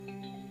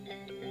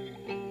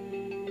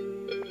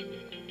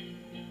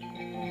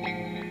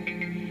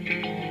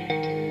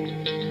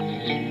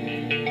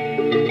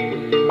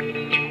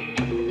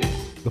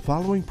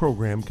following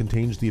program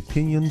contains the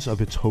opinions of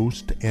its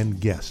host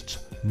and guests,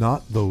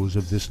 not those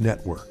of this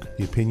network.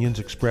 The opinions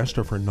expressed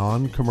are for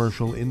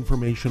non-commercial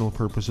informational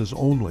purposes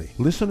only.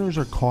 Listeners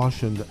are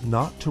cautioned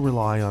not to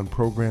rely on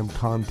program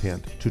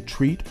content to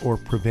treat or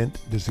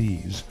prevent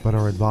disease, but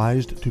are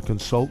advised to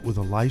consult with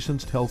a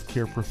licensed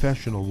healthcare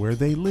professional where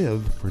they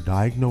live for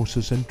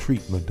diagnosis and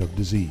treatment of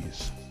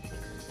disease.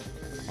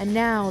 And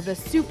now, the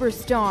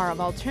superstar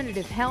of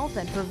alternative health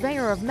and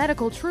purveyor of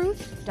medical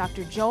truth,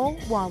 Dr. Joel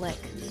Wallach.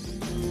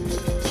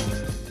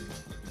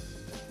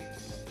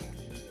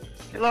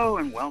 Hello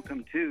and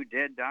welcome to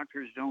Dead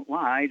Doctors Don't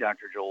Lie.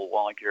 Dr. Joel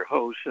Wallach, your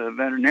host, a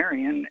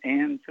veterinarian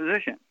and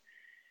physician.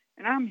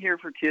 And I'm here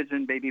for kids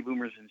and baby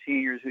boomers and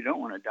seniors who don't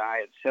want to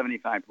die at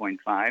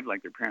 75.5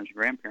 like their parents and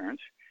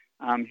grandparents.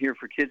 I'm here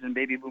for kids and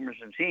baby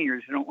boomers and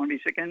seniors who don't want to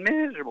be sick and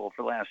miserable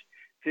for the last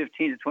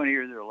 15 to 20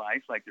 years of their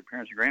life like their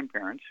parents and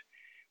grandparents.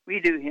 We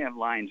do have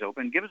lines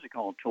open. Give us a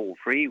call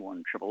toll-free,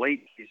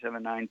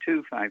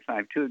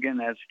 1-888-379-2552. Again,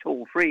 that's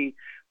toll-free,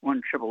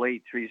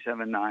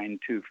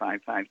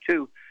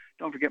 1-888-379-2552.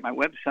 Don't forget my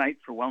website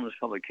for wellness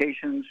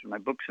publications, my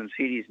books and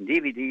CDs and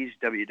DVDs,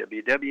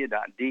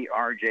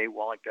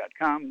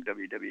 www.drjwallach.com,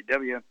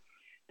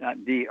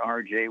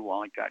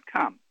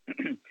 www.drjwallach.com.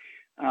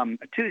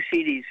 A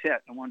 2-CD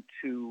set I want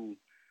to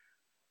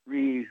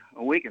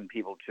reawaken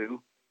people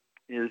to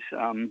is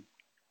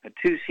a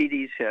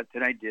 2-CD set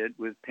that I did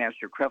with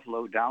Pastor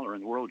Creflo Dollar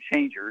and the World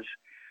Changers.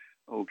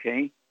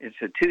 Okay,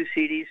 it's a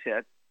 2-CD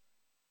set.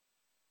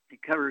 It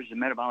covers the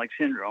metabolic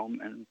syndrome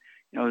and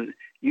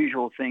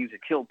usual things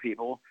that kill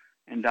people.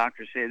 And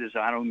doctors say there's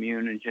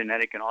autoimmune and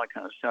genetic and all that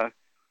kind of stuff.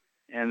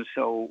 And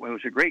so it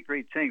was a great,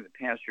 great thing that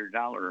Pastor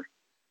Dollar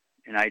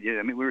and I did.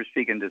 I mean, we were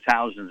speaking to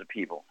thousands of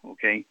people.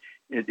 Okay,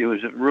 it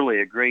was really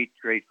a great,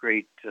 great,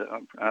 great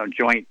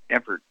joint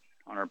effort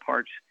on our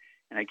parts.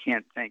 And I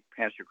can't thank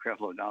Pastor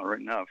Creflo Dollar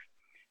enough.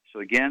 So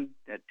again,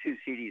 that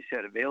 2-CD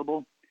set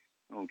available.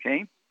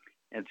 Okay,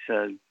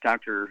 it's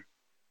Dr.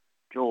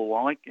 Joel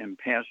Wallach and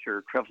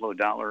Pastor Creflo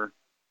Dollar.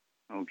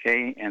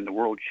 Okay, and the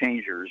World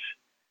Changers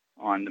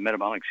on the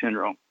metabolic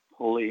syndrome.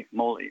 Holy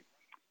moly!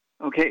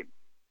 Okay,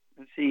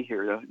 let's see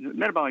here. The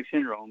metabolic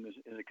syndrome is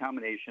a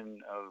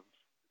combination of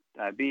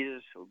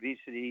diabetes,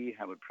 obesity,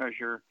 high blood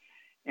pressure.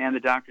 And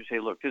the doctors say,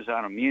 look, this is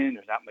autoimmune.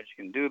 There's not much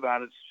you can do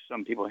about it.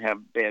 Some people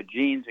have bad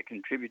genes that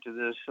contribute to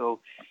this. So,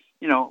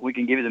 we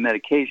can give you the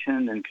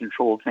medication and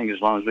control things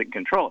as long as we can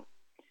control it.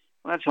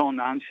 Well, that's all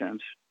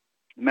nonsense.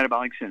 The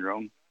metabolic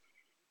syndrome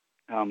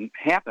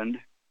happened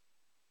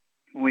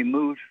when we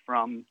moved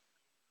from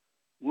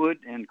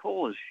wood and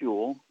coal as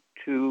fuel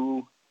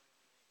to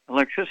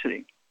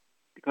electricity.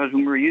 Because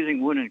when we were using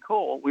wood and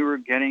coal, we were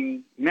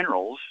getting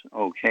minerals,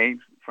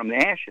 from the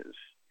ashes.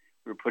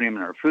 We were putting them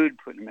in our food,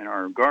 putting them in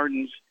our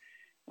gardens.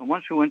 And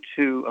once we went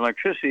to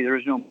electricity, there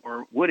was no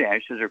more wood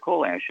ashes or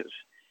coal ashes.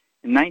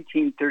 In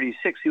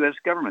 1936, the U.S.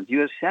 government, the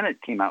U.S.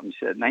 Senate came out and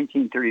said,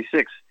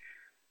 1936,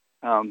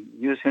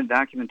 U.S. Senate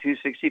document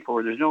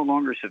 264, there's no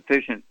longer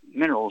sufficient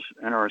minerals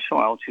in our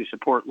soil to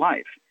support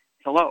life.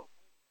 Hello.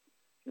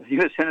 The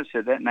U.S. Senate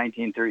said that in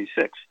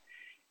 1936.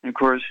 And, of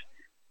course,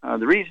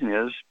 the reason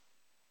is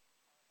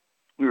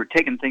we were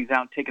taking things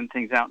out,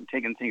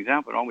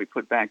 but all we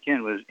put back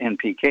in was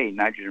NPK,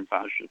 nitrogen,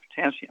 phosphorus,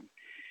 potassium.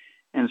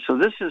 And so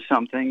this is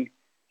something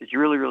that you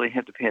really, really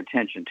have to pay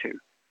attention to.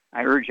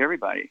 I urge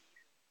everybody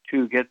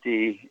to get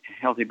the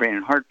Healthy Brain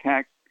and Heart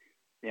Pack,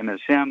 the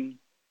MSM,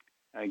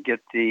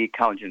 get the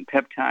collagen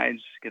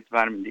peptides, get the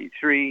vitamin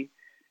D3,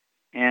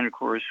 and, of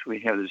course, we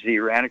have the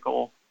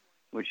Z-Radical,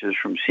 which is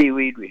from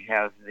seaweed. We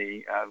have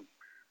the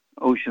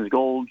Ocean's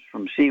Gold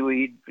from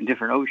seaweed, a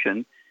different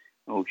ocean,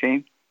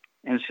 okay?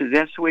 And so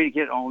that's the way to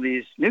get all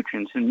these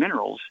nutrients and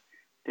minerals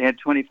to add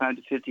 25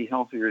 to 50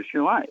 healthy years to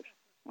your life,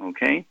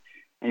 okay?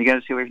 And you got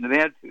to stay away from the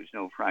bad foods,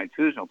 no fried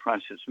foods, no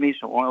processed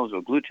meats, no oils,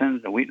 no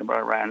glutens, no wheat, no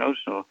butter, rye, no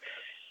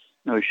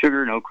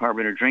sugar, no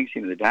carbonated drinks.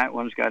 Even the diet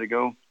ones got to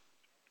go.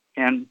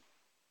 And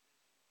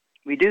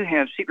we do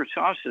have secret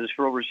sauces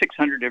for over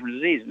 600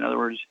 different diseases. In other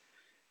words,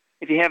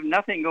 if you have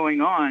nothing going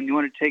on, you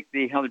want to take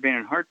the Healthy Brain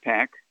and Heart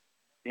Pack,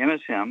 the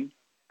MSM,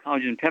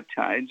 collagen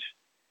peptides,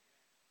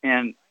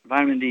 and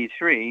vitamin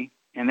D3,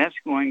 and that's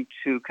going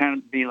to kind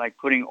of be like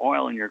putting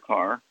oil in your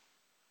car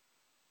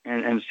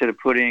and instead of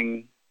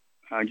putting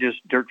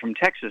just dirt from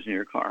Texas in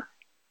your car,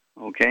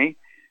 okay?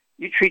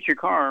 You treat your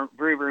car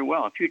very, very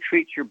well. If you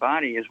treat your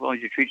body as well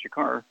as you treat your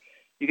car,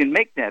 you can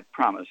make that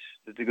promise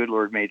that the good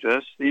Lord made to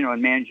us,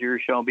 in man's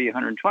years shall be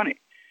 120.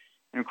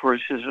 And, of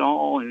course, this is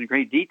all in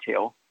great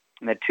detail.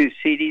 And that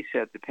 2-CD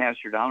set that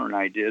Pastor Dollar and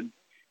I did,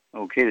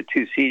 the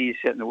 2-CD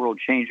set in the World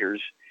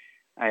Changers,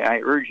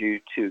 I urge you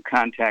to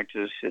contact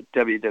us at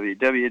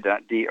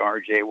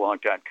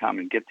www.drjwallach.com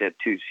and get that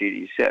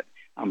 2-CD set.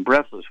 I'm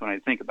breathless when I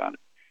think about it.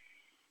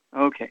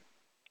 Okay.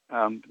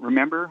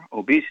 Remember,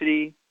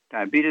 obesity,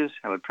 diabetes,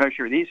 high blood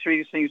pressure, these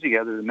three things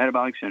together, the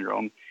metabolic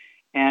syndrome.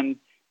 And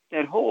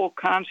that whole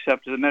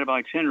concept of the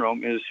metabolic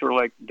syndrome is sort of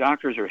like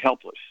doctors are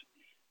helpless,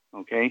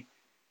 okay?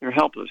 They're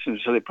helpless.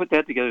 And so they put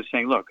that together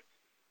saying, look,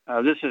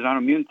 This is an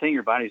autoimmune thing.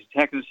 Your body's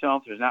attacking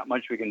itself. There's not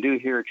much we can do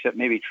here except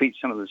maybe treat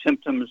some of the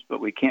symptoms, but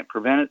we can't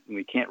prevent it and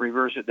we can't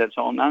reverse it. That's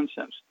all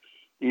nonsense.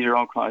 These are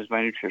all caused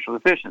by nutritional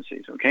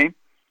deficiencies, okay?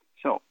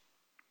 So,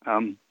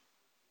 40%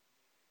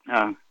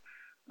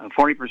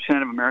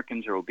 of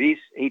Americans are obese.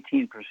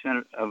 18%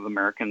 of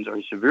Americans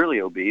are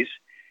severely obese.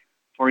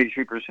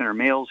 43% are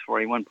males.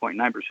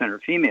 41.9% are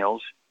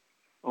females.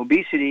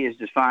 Obesity is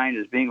defined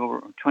as being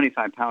over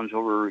 25 pounds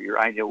over your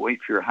ideal weight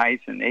for your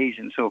height and age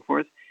and so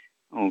forth.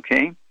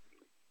 Okay.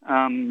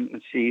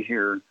 Let's see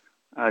here.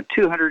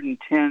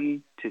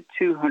 $210 to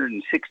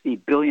 $260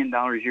 billion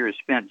a year is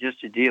spent just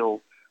to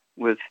deal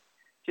with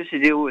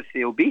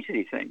the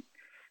obesity thing.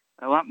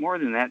 A lot more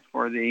than that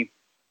for the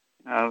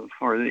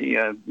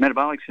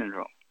metabolic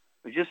syndrome.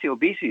 But just the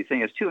obesity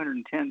thing is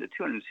 $210 to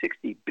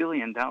 $260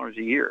 billion a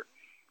year.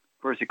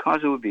 Of course, the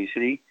cause of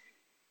obesity,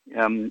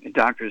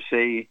 doctors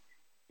say,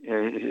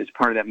 is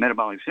part of that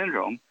metabolic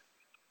syndrome,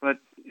 but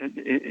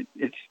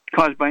it's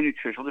caused by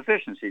nutritional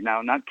deficiency.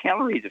 Now, not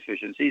calorie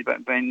deficiencies,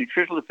 but by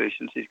nutritional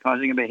deficiencies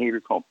causing a behavior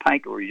called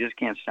pica, where you just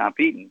can't stop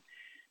eating.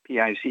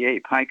 P-I-C-A,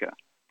 pica.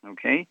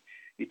 Okay?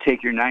 You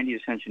take your 90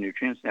 essential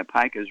nutrients, that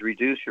pica is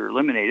reduced or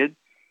eliminated,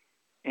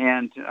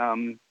 and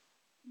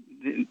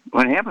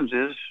what happens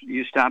is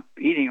you stop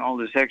eating all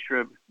this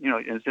extra,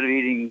 instead of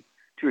eating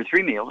 2 or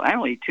 3 meals. I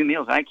only eat 2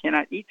 meals. I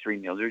cannot eat 3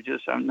 meals.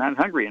 I'm not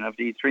hungry enough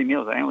to eat 3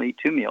 meals. I only eat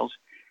 2 meals,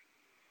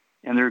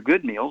 and they're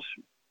good meals.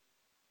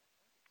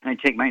 I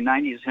take my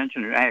 90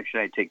 essential nutrients.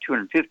 Actually, I take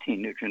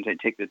 215 nutrients. I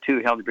take the 2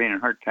 healthy brain and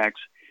heart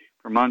packs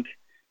per month,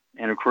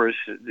 and of course,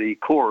 the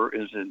core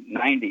is at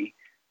 90.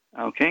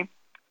 Okay,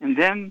 and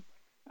then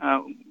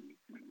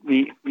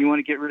you want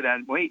to get rid of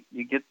that weight.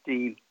 You get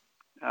the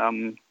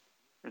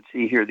let's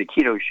see here, the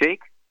keto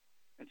shake.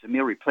 It's a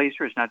meal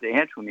replacer. It's not to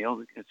add to a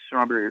meal. It's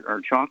strawberry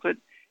or chocolate.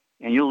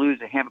 And you'll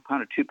lose a half a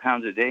pound to 2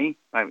 pounds a day.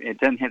 It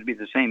doesn't have to be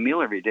the same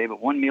meal every day, but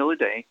 1 meal a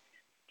day.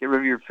 Get rid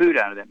of your food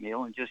out of that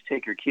meal and just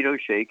take your keto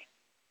shake.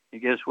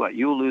 And guess what?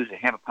 You will lose a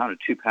half a pound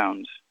to 2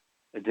 pounds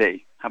a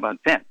day. How about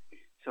that?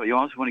 So you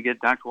also want to get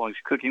Dr. Wallich's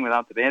Cooking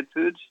Without the Bad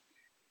Foods,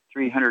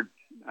 300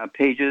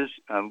 pages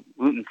of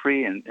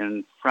gluten-free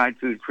and fried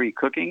food-free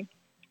cooking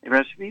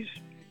recipes.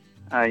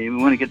 You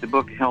want to get the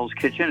book Hell's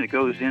Kitchen. It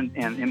goes in,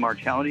 and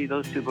Immortality.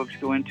 Those 2 books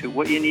go into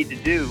what you need to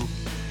do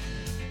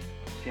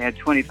to add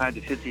 25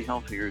 to 50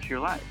 healthy years to your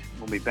life.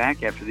 We'll be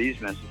back after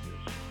these messages.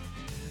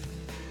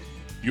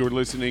 You're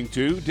listening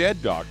to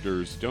Dead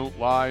Doctors Don't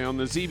Lie on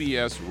the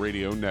ZBS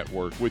Radio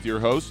Network with your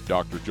host,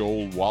 Dr.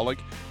 Joel Wallach.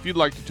 If you'd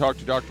like to talk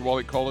to Dr.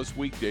 Wallach, call us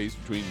weekdays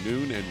between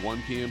noon and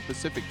 1 p.m.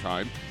 Pacific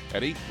Time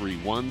at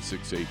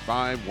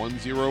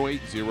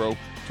 831-685-1080.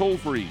 Toll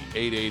free,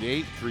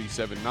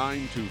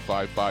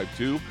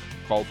 888-379-2552.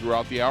 Call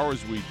throughout the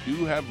hours. We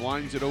do have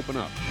lines that open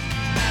up.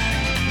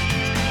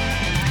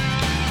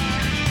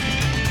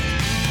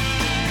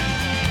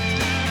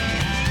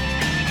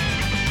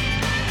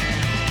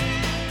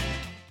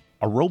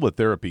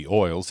 Aromatherapy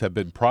oils have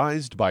been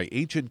prized by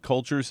ancient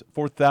cultures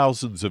for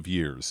thousands of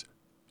years.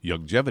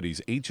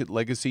 Youngevity's ancient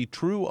legacy,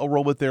 True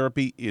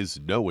Aromatherapy, is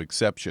no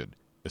exception.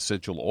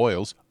 Essential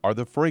oils are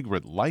the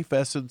fragrant life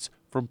essence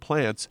from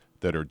plants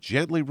that are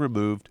gently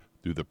removed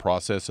through the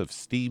process of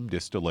steam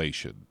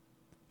distillation.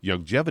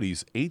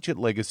 Youngevity's ancient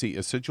legacy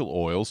essential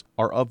oils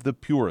are of the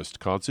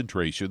purest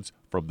concentrations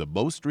from the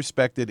most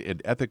respected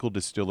and ethical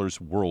distillers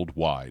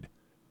worldwide.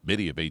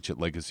 Many of Ancient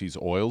Legacy's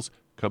oils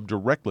come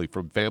directly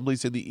from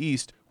families in the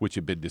East which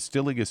have been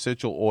distilling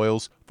essential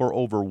oils for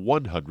over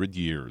 100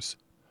 years.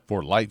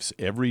 For life's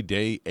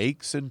everyday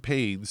aches and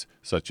pains,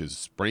 such as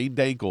sprained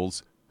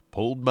ankles,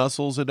 pulled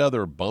muscles, and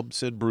other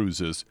bumps and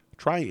bruises,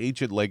 try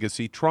Ancient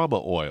Legacy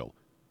Trauma Oil,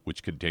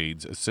 which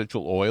contains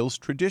essential oils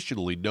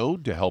traditionally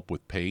known to help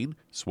with pain,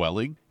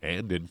 swelling,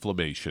 and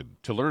inflammation.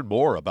 To learn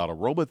more about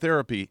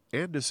aromatherapy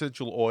and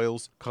essential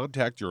oils,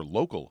 contact your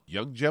local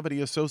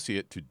Youngevity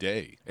associate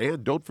today.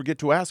 And don't forget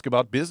to ask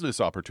about business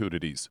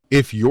opportunities.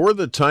 If you're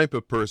the type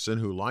of person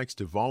who likes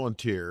to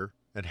volunteer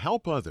and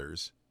help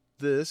others,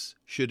 this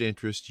should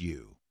interest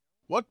you.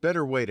 What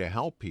better way to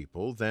help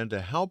people than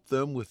to help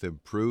them with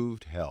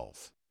improved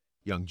health?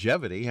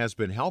 Youngevity has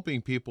been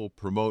helping people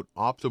promote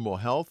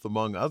optimal health,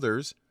 among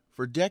others,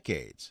 for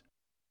decades.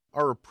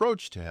 Our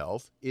approach to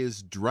health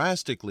is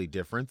drastically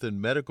different than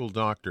medical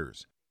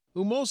doctors,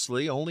 who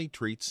mostly only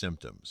treat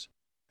symptoms.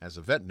 As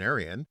a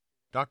veterinarian,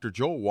 Dr.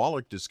 Joel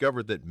Wallach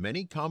discovered that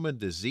many common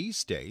disease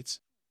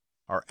states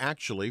are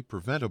actually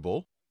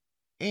preventable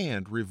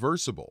and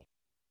reversible.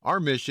 Our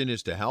mission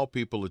is to help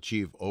people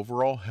achieve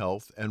overall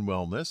health and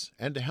wellness,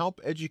 and to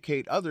help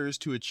educate others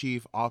to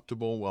achieve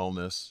optimal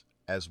wellness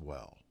as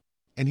well.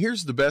 And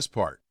here's the best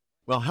part.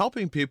 While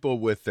helping people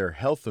with their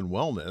health and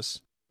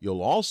wellness,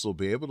 you'll also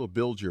be able to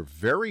build your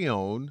very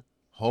own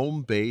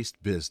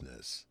home-based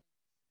business.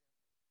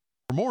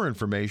 For more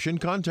information,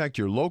 contact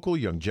your local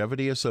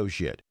Youngevity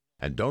associate.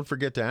 And don't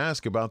forget to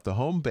ask about the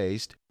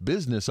home-based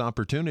business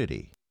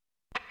opportunity.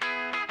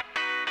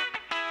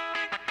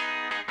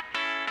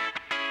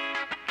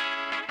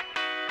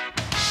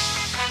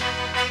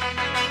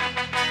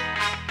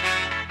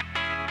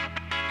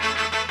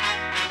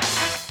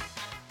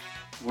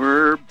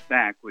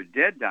 back with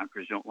Dead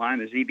Doctors Don't Lie on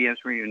the ZBS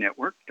Radio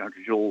Network. Dr.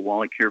 Joel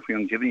Wallach here for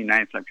Youngevity,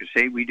 9 o'clock to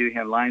say. We do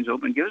have lines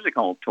open. Give us a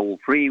call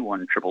toll-free,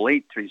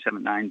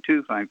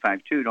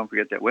 1-888-379-2552. Don't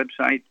forget that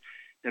website,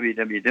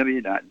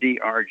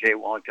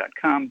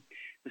 www.drjwallach.com.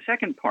 The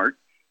second part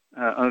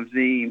of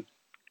the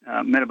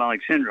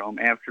metabolic syndrome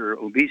after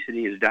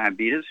obesity is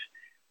diabetes.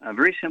 A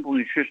very simple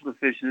nutritional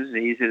deficiency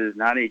disease. It is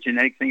not a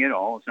genetic thing at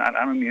all. It's not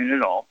autoimmune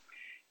at all.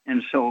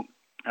 And so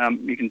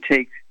you can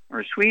take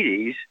our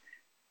Sweeties,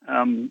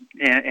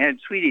 add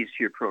Sweeties to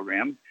your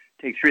program.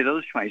 Take 3 of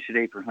those twice a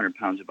day per 100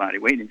 pounds of body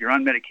weight. And if you're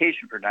on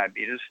medication for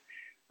diabetes,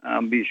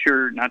 be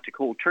sure not to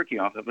cold turkey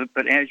off of it.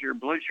 But as your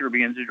blood sugar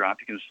begins to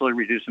drop, you can slowly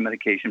reduce the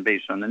medication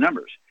based on the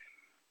numbers.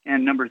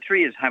 And number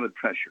 3 is high blood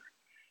pressure.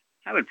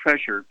 High blood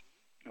pressure,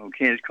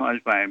 okay, is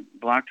caused by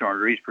blocked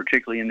arteries,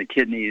 particularly in the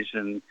kidneys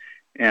and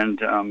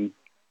the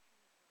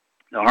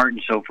heart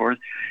and so forth.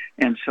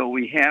 And so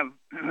we have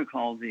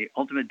called the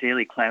Ultimate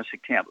Daily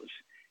Classic Tablets.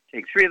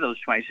 Take 3 of those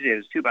twice a day.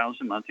 It's 2 bottles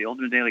a month, the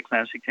Ultimate Daily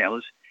Classic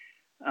Tablets.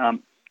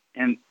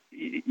 And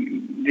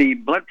the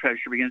blood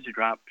pressure begins to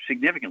drop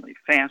significantly,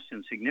 fast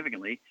and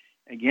significantly.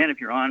 Again, if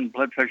you're on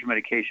blood pressure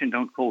medication,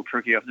 don't cold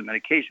turkey off the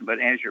medication.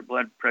 But as your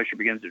blood pressure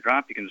begins to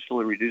drop, you can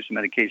slowly reduce the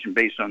medication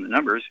based on the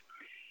numbers.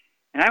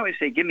 And I always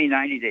say, give me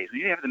 90 days.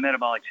 When you have the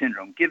metabolic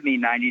syndrome, give me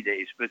 90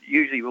 days. But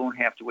usually you won't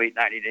have to wait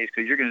 90 days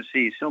because you're going to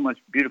see so much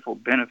beautiful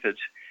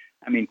benefits.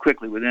 I mean,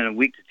 quickly, within a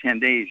week to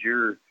 10 days,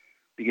 you're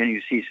beginning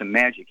to see some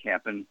magic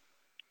happen.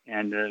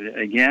 And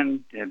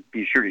again,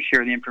 be sure to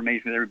share the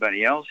information with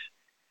everybody else.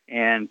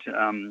 And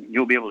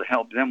you'll be able to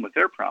help them with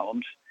their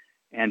problems.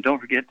 And don't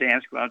forget to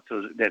ask about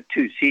that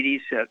 2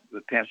 CD set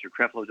with Pastor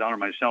Creflo Dollar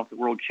and myself, the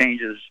World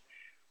Changers,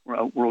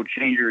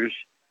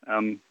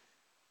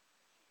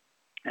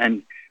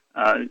 and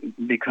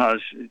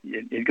because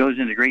it goes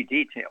into great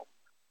detail,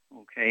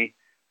 okay,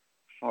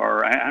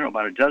 for, I don't know,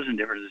 about a dozen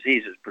different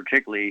diseases,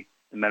 particularly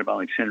the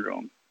metabolic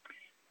syndrome.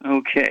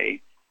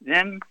 Okay,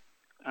 then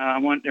I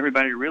want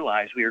everybody to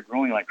realize we are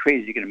growing like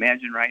crazy. You can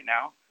imagine right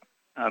now,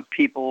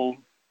 people,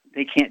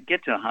 they can't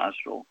get to a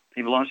hospital.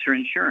 They've lost their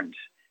insurance.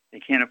 They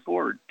can't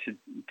afford to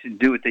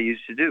do what they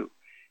used to do.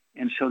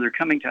 And so they're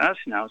coming to us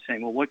now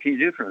saying, well, what can you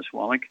do for us,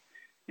 Wallach?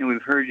 You know,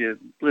 we've heard you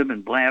blib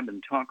and blab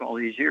and talk all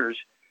these years.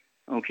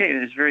 Okay,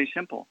 it's very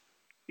simple.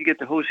 You get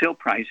the wholesale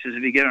prices.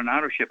 If you get an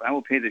auto ship, I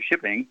will pay the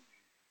shipping,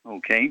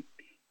 okay?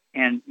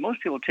 And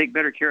most people take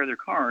better care of their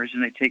cars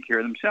than they take care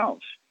of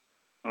themselves.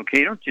 Okay,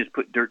 you don't just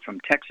put dirt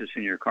from Texas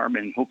in your car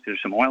and hope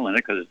there's some oil in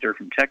it because it's dirt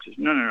from Texas.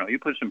 No. You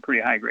put some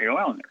pretty high-grade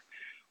oil in there.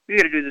 You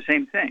got to do the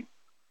same thing.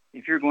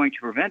 If you're going to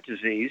prevent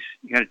disease,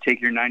 you got to take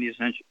your 90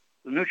 essential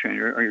nutrient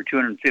or your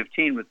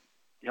 215 with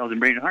the Healthy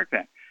Brain and Heart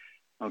Pack.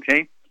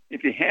 Okay?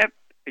 If you have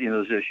any of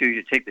those issues,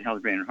 you take the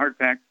Healthy Brain and Heart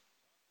Pack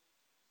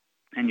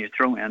and you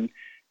throw in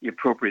the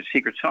appropriate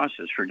secret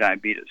sauces for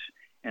diabetes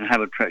and high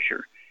blood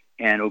pressure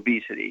and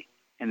obesity,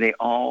 and they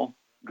all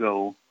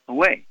go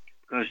away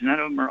because none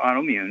of them are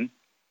autoimmune.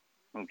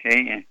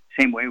 Okay? And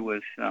same way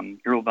with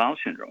irritable bowel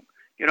syndrome.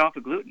 Get off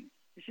of gluten.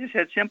 It's just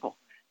that simple.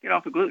 Get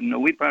off of gluten. No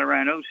wheat, butter,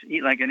 rye, and oats.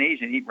 Eat like an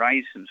Asian. Eat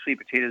rice and sweet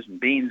potatoes and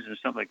beans and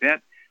stuff like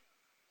that.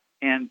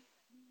 And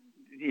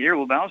the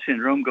irritable bowel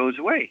syndrome goes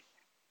away.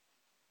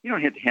 You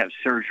don't have to have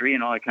surgery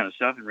and all that kind of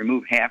stuff and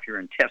remove half your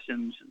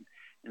intestines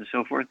and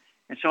so forth.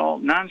 It's all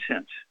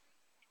nonsense.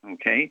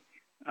 Okay?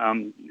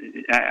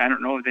 I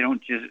don't know if they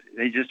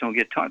just don't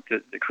get taught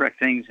the correct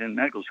things in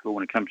medical school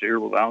when it comes to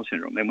irritable bowel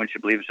syndrome. They want you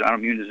to believe it's an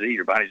autoimmune disease.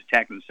 Your body's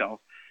attacking itself.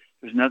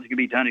 There's nothing can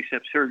be done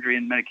except surgery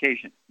and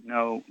medication.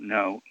 No.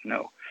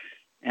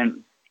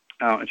 And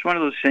it's one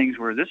of those things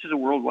where this is a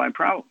worldwide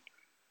problem.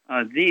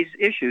 These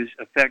issues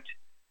affect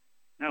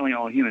not only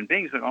all human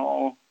beings, but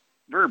all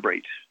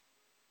vertebrates.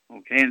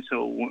 Okay, and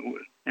so,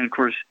 and of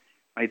course,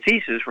 my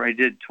thesis, where I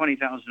did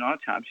 20,000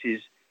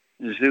 autopsies,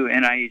 is through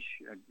NIH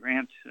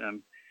grant,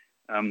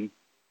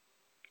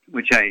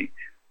 which I,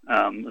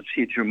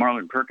 through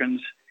Marlon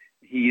Perkins.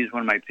 He used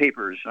one of my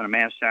papers on a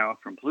mass die-off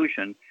from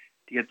pollution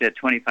to get that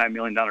 $25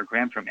 million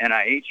grant from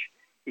NIH.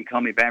 He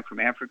called me back from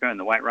Africa and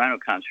the White Rhino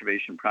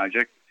Conservation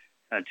Project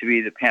to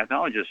be the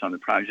pathologist on the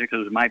project. It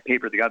was my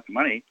paper that got the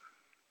money.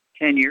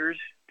 10 years,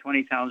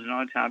 20,000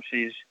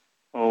 autopsies.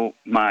 Oh,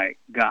 my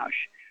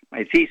gosh.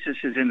 My thesis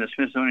is in the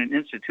Smithsonian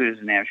Institute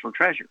as a national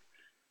treasure.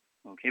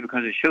 Okay,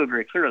 because it showed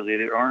very clearly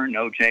there are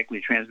no genetically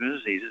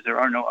transmitted diseases.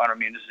 There are no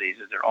autoimmune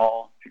diseases. They're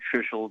all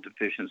nutritional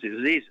deficiency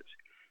diseases.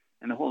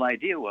 And the whole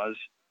idea was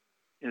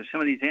if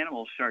some of these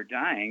animals start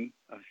dying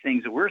of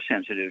things that we're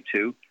sensitive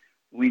to,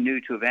 we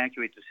knew to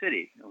evacuate the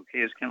city.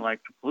 Okay, it's kind of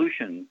like the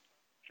pollution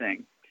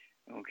thing.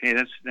 Okay,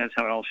 that's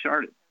how it all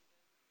started.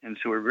 And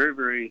so we're very,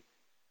 very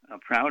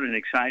proud and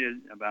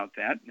excited about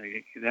that.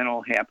 That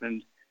all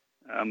happened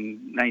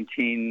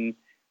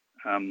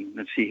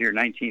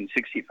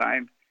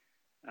 1965,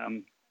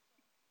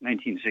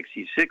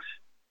 1966.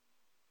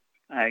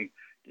 I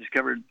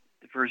discovered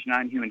the first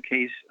non-human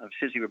case of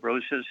cystic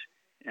fibrosis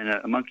in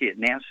a monkey at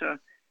NASA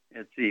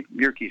at the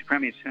Yerkes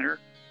Primate Center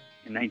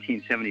in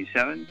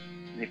 1977.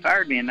 They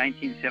fired me in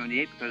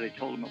 1978 because I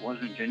told them it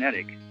wasn't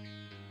genetic.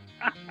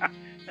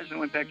 as I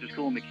went back to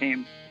school and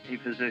became a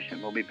physician.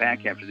 We'll be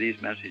back after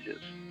these messages.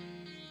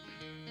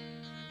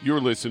 You're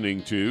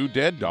listening to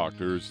Dead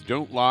Doctors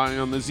Don't Lie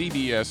on the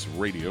ZBS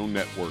Radio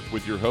Network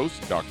with your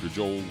host, Dr.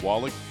 Joel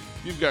Wallach.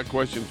 If you've got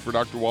questions for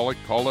Dr. Wallach,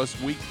 call us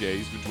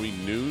weekdays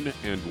between noon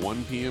and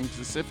 1 p.m.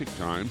 Pacific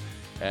Time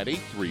at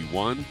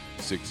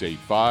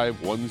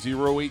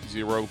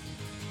 831-685-1080.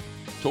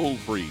 Toll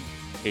free,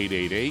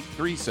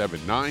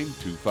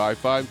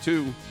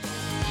 888-379-2552.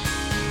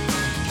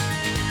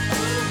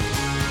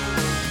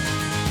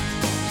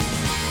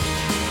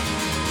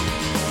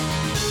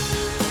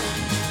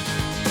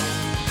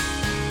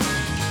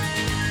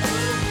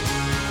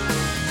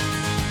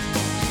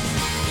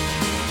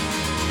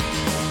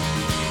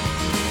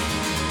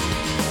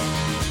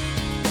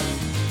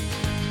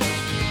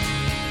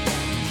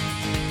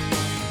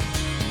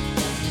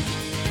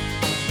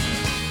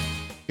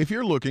 If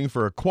you're looking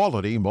for a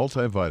quality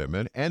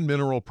multivitamin and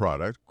mineral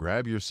product,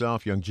 grab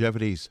yourself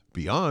Youngevity's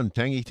Beyond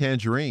Tangy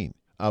Tangerine,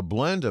 a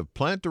blend of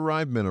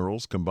plant-derived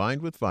minerals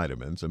combined with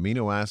vitamins,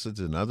 amino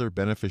acids, and other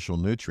beneficial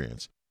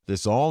nutrients.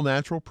 This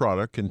all-natural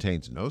product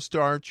contains no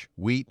starch,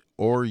 wheat,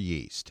 or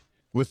yeast,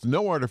 with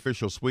no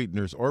artificial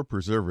sweeteners or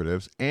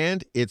preservatives,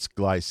 and it's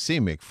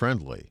glycemic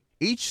friendly.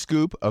 Each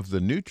scoop of the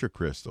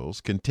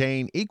NutriCrystals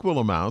contain equal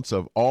amounts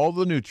of all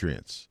the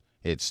nutrients.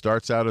 It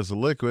starts out as a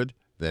liquid,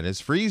 then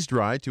is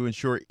freeze-dried to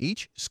ensure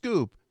each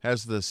scoop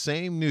has the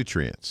same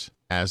nutrients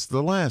as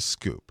the last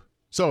scoop.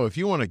 So if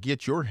you want to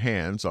get your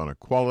hands on a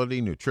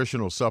quality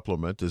nutritional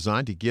supplement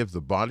designed to give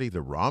the body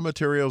the raw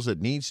materials it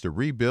needs to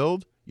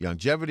rebuild,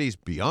 Youngevity's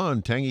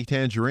Beyond Tangy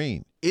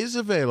Tangerine is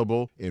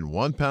available in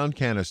 1-pound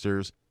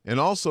canisters and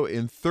also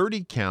in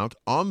 30-count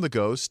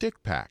on-the-go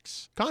stick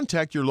packs.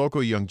 Contact your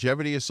local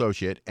Youngevity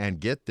associate and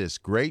get this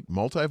great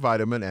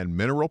multivitamin and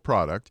mineral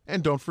product,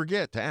 and don't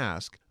forget to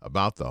ask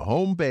about the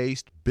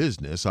home-based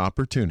business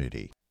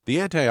opportunity. The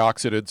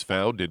antioxidants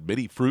found in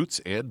many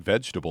fruits and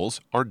vegetables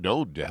are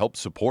known to help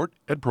support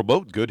and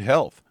promote good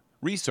health.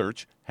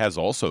 Research has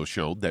also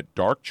shown that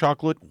dark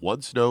chocolate,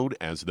 once known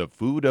as the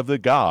food of the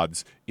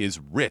gods, is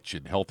rich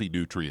in healthy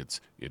nutrients.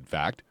 In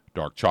fact,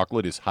 dark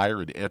chocolate is higher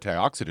in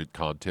antioxidant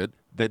content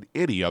than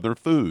any other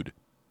food.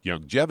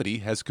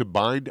 Youngevity has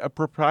combined a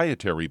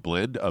proprietary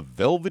blend of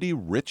velvety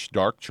rich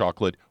dark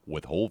chocolate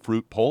with whole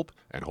fruit pulp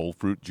and whole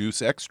fruit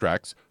juice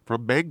extracts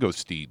from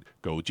mangosteen,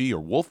 goji or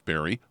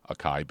wolfberry,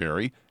 acai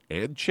berry,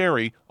 and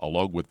cherry,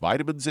 along with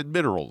vitamins and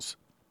minerals,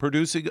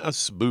 producing a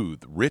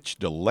smooth, rich,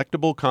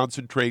 delectable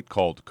concentrate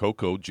called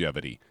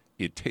Cocogevity.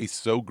 It tastes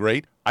so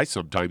great, I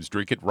sometimes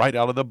drink it right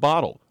out of the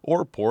bottle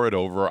or pour it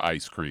over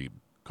ice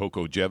cream.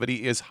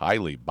 Cocogevity is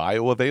highly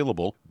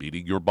bioavailable,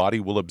 meaning your body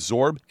will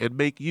absorb and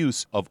make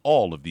use of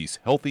all of these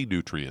healthy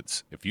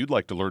nutrients. If you'd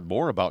like to learn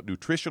more about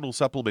nutritional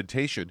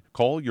supplementation,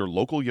 call your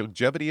local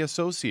Youngevity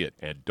associate,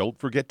 and don't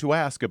forget to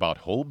ask about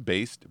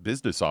home-based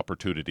business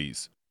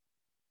opportunities.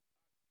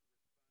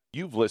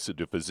 You've listened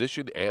to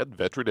physician and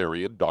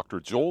veterinarian Dr.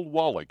 Joel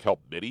Wallach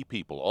help many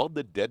people on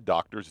the Dead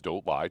Doctors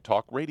Don't Lie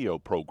talk radio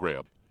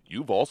program.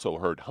 You've also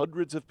heard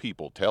hundreds of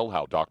people tell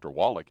how Dr.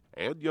 Wallach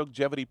and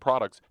Youngevity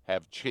products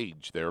have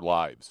changed their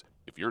lives.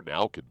 If you're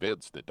now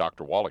convinced that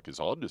Dr. Wallach is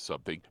onto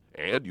something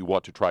and you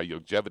want to try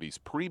Youngevity's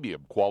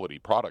premium quality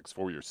products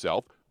for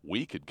yourself,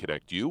 we can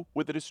connect you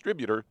with a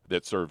distributor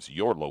that serves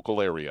your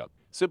local area.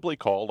 Simply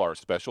call our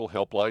special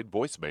helpline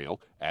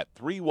voicemail at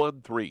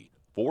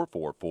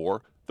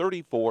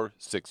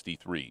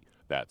 313-444-3463.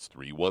 That's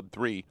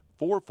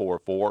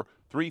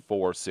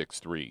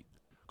 313-444-3463.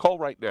 Call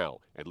right now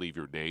and leave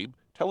your name,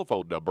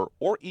 telephone number,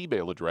 or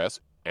email address,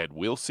 and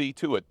we'll see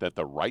to it that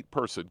the right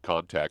person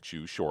contacts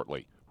you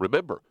shortly.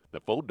 Remember, the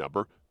phone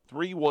number,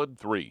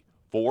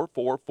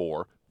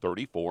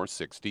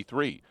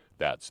 313-444-3463.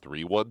 That's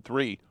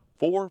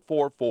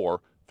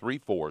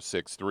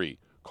 313-444-3463.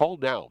 Call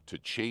now to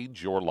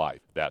change your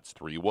life. That's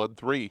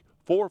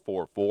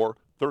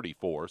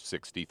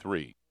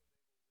 313-444-3463.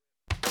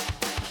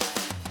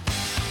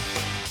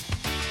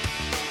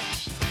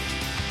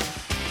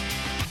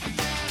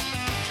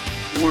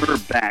 We're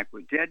back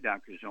with Dead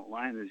Doctors Don't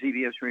Lie on the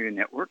ZBS Radio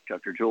Network.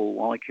 Dr. Joel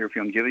Wallach here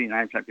for Youngevity, and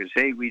I'd like to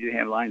say we do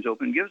have lines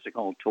open. Give us a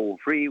call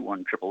toll-free,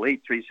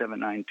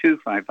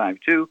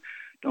 1-888-379-2552.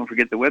 Don't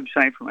forget the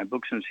website for my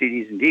books and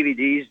CDs and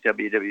DVDs,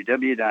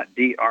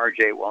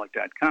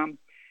 www.drjwallach.com.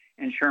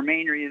 And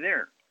Charmaine, are you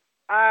there?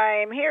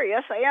 I'm here.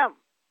 Yes, I am.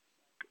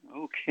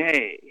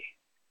 Okay.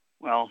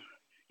 Well,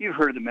 you've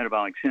heard of the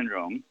metabolic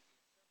syndrome.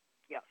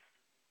 Yes.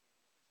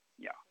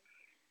 Yeah.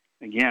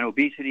 Again,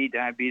 obesity,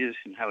 diabetes,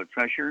 and high blood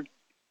pressure.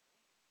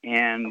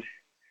 And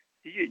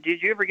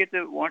did you ever get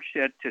to watch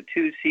that 2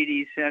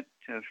 CD set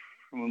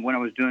from when I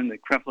was doing the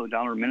Creflo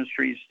Dollar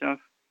Ministries stuff?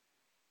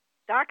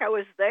 Doc, I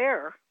was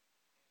there.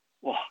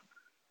 Well,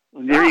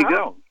 there you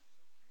go.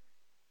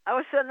 I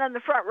was sitting in the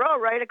front row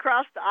right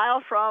across the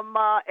aisle from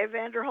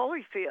Evander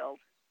Holyfield.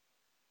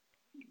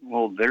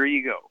 Well, there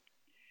you go.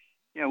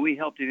 Yeah, we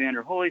helped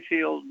Evander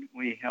Holyfield.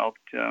 We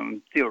helped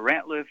Theo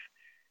Ratliff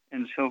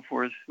and so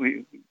forth.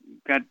 We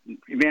got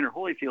Evander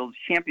Holyfield's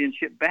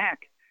championship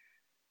back,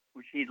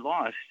 which he'd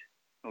lost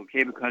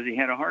okay, because he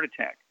had a heart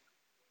attack.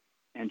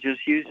 And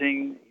just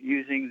using the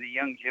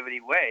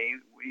Youngevity way,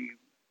 we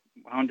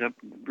wound up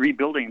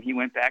rebuilding him. He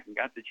went back and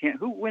got the champ.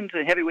 Who wins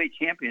a heavyweight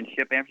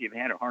championship after you've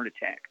had a heart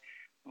attack?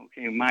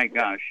 Okay, my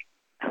gosh.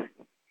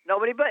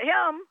 Nobody but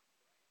him.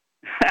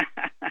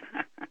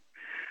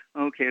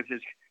 Okay, at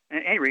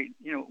any rate,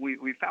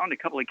 we found a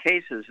couple of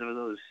cases of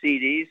those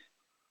CDs.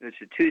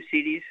 It's a 2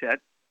 CD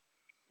set,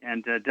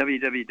 and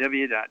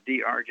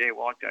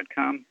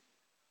www.drjwallach.com.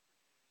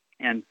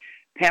 And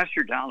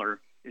Pastor Dollar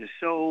is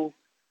so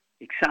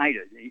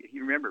excited.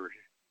 You remember,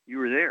 you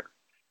were there.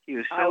 He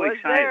was so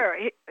excited. I was there.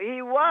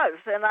 He was,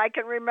 and I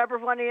can remember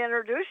when he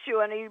introduced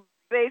you, and he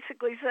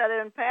basically said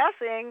in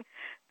passing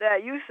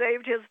that you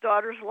saved his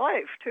daughter's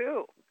life,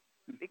 too,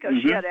 because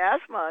she had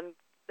asthma, and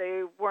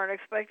they weren't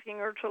expecting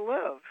her to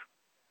live.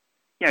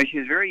 Yeah, she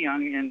was very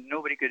young, and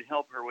nobody could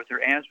help her with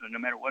her asthma, no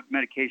matter what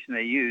medication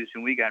they used,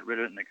 and we got rid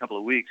of it in a couple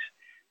of weeks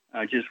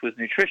just with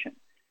nutrition.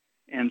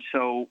 And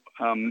so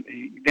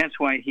that's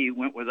why he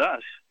went with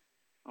us,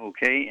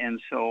 okay?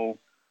 And so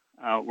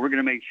we're going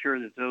to make sure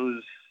that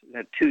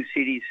that 2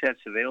 CD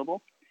set's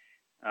available.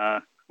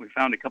 We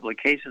found a couple of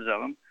cases of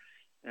them,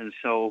 and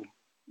so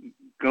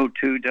go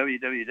to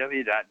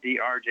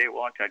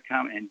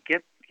www.drjwallach.com and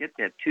get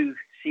that 2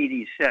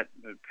 CD set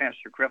with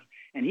Pastor Creflo,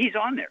 and he's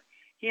on there.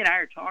 He and I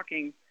are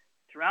talking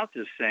throughout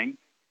this thing,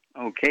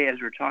 okay,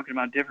 as we're talking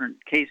about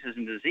different cases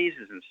and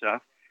diseases and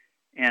stuff.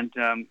 And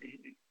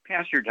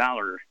Pastor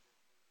Dollar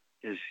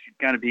has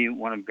got to be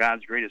one of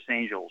God's greatest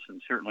angels,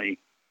 and certainly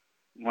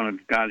one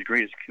of God's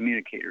greatest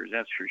communicators,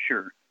 that's for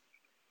sure.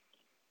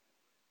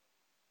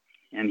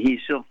 And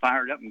he's still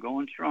fired up and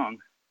going strong.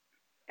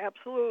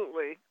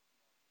 Absolutely.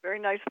 Very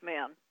nice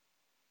man.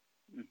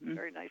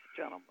 Very nice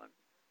gentleman.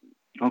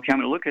 Okay, I'm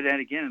going to look at that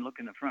again and look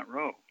in the front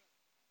row.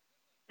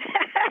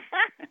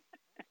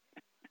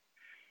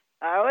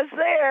 I was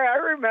there. I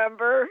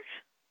remember.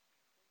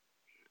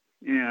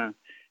 Yeah.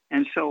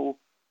 And so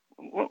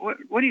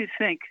what do you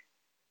think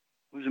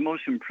was the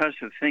most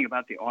impressive thing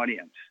about the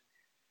audience?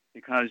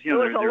 Because, there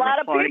was a lot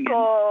of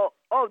people.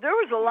 There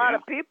was a lot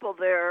of people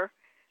there.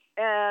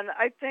 And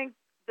I think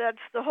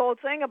that's the whole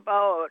thing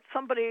about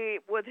somebody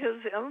with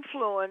his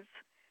influence.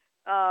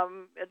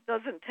 It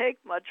doesn't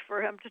take much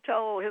for him to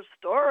tell his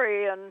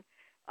story, and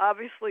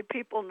obviously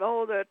people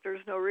know that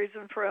there's no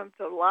reason for him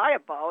to lie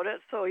about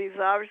it, so he's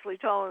obviously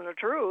telling the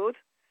truth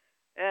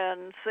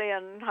and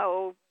saying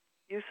how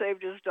you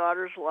saved his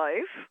daughter's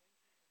life,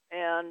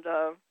 and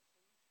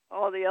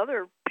all the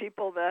other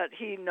people that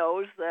he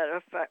knows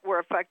that were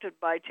affected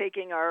by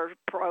taking our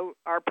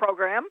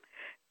program,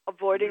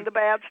 avoiding the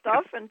bad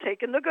stuff and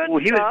taking the good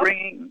stuff. He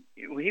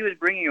was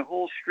bringing a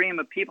whole stream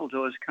of people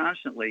to us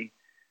constantly.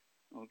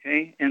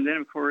 Okay, and then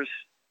of course,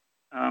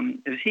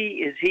 is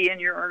he in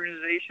your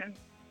organization?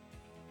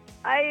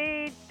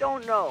 I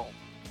don't know.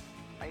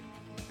 I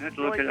have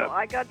to look it up.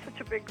 I got such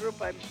a big group.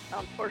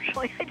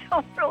 Unfortunately, I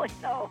don't really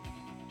know.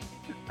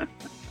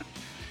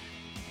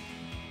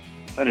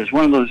 But it's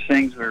one of those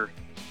things where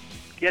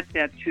get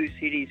that 2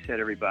 CD set,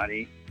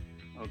 everybody.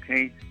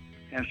 Okay,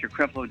 Pastor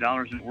Creflo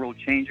Dollars and World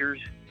Changers.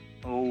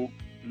 Oh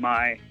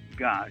my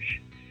gosh,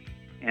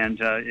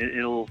 and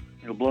it'll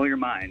blow your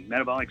mind.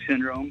 Metabolic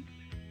syndrome.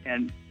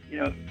 And, he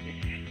was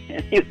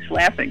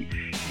laughing.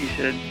 He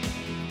said,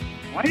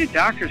 why did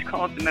doctors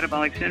call it the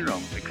metabolic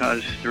syndrome?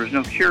 Because there was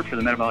no cure for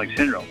the metabolic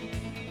syndrome.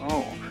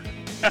 Oh.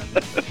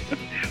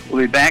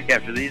 We'll be back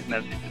after these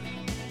messages.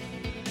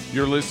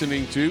 You're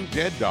listening to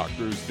Dead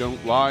Doctors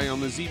Don't Lie on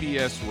the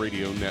ZBS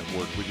Radio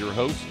Network with your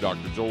host,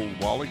 Dr. Joel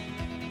Wallach.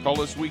 Call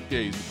us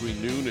weekdays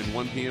between noon and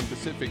 1 p.m.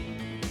 Pacific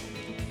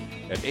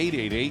at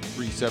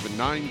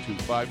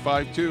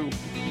 888-379-2552.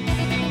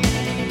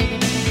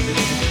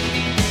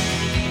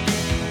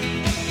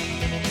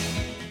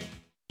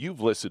 You've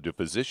listened to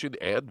physician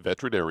and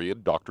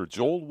veterinarian Dr.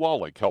 Joel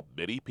Wallach help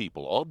many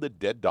people on the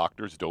Dead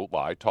Doctors Don't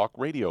Lie talk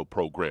radio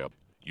program.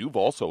 You've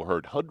also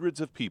heard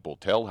hundreds of people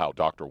tell how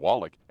Dr.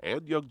 Wallach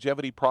and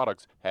Youngevity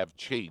products have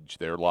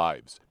changed their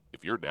lives.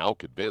 If you're now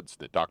convinced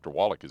that Dr.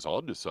 Wallach is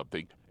onto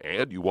something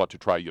and you want to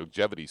try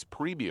Youngevity's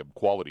premium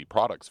quality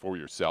products for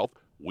yourself,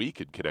 we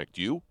can connect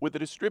you with a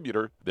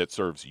distributor that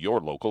serves your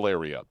local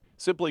area.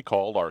 Simply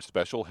call our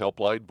special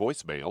helpline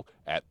voicemail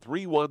at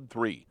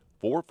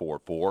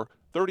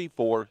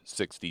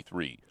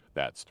 313-444-3463.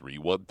 That's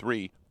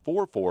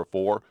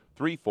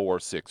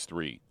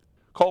 313-444-3463.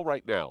 Call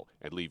right now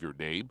and leave your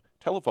name,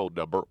 telephone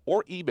number,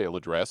 or email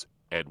address,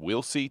 and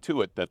we'll see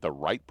to it that the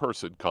right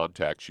person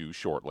contacts you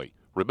shortly.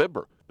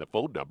 Remember, the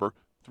phone number,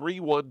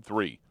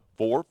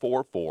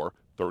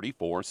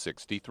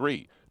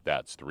 313-444-3463.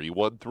 That's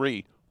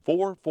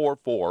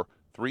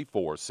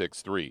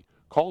 313-444-3463.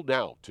 Call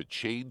now to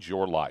change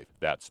your life.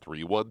 That's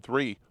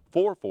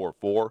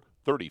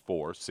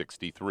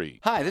 313-444-3463.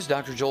 Hi, this is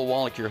Dr. Joel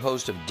Wallach, your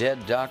host of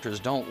Dead Doctors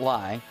Don't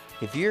Lie.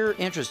 If you're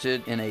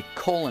interested in a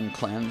colon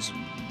cleanse,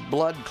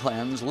 blood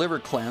cleanse, liver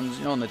cleanse,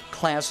 in the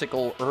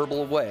classical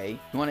herbal way,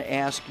 you want to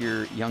ask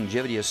your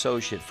Youngevity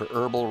associate for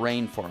Herbal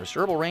Rainforest.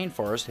 Herbal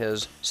Rainforest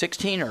has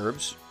 16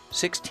 herbs,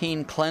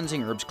 16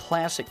 cleansing herbs,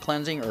 classic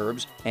cleansing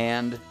herbs,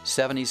 and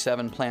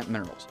 77 plant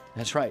minerals.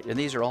 That's right, and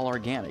these are all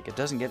organic. It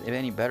doesn't get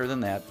any better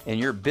than that. In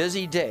your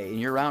busy day, and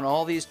you're around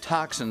all these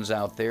toxins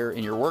out there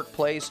in your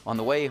workplace, on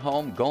the way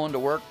home, going to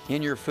work,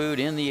 in your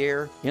food, in the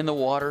air, in the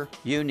water,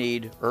 you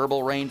need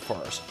Herbal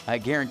Rainforest. I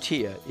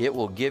guarantee you, it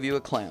will give you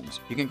a cleanse.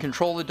 You can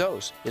control the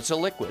dose. It's a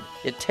liquid.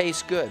 It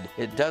tastes good.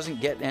 It doesn't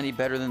get any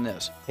better than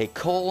this. A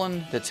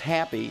colon that's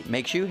happy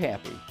makes you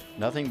happy.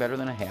 Nothing better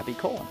than a happy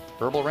colon.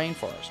 Herbal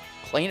Rainforest.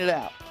 Clean it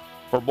out.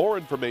 For more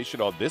information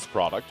on this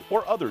product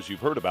or others you've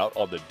heard about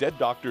on the Dead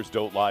Doctors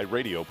Don't Lie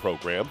radio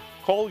program,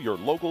 call your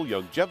local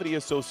Youngevity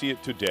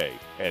associate today.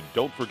 And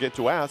don't forget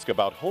to ask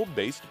about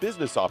home-based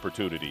business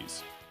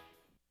opportunities.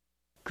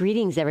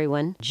 Greetings,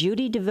 everyone.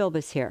 Judy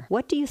DeVilbus here.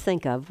 What do you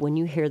think of when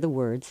you hear the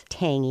words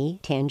tangy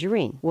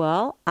tangerine?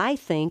 Well, I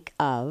think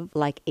of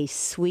like a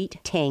sweet,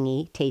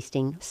 tangy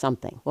tasting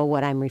something. Well,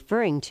 what I'm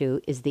referring to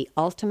is the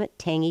Ultimate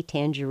Tangy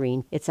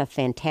Tangerine. It's a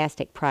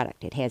fantastic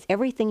product. It has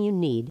everything you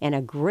need, and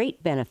a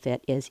great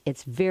benefit is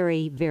it's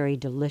very, very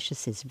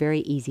delicious. It's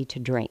very easy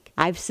to drink.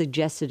 I've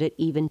suggested it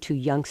even to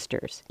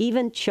youngsters.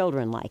 Even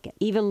children like it.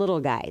 Even little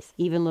guys.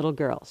 Even little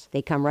girls.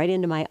 They come right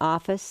into my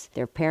office.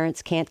 Their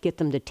parents can't get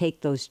them to take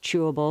those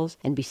chewables,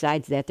 and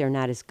besides that, they're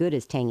not as good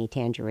as Tangy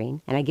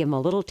Tangerine. And I give them a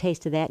little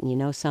taste of that, and you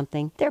know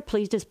something? They're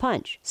pleased as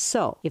punch.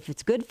 So, if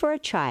it's good for a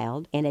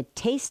child and it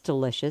tastes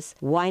delicious,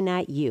 why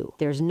not you?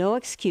 There's no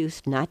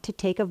excuse not to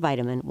take a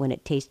vitamin when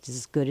it tastes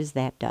as good as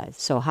that does.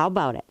 So how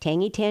about it?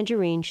 Tangy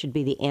Tangerine should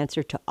be the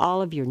answer to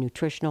all of your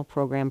nutritional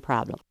program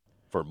problems.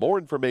 For more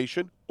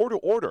information or to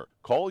order,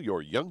 call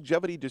your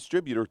Youngevity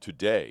distributor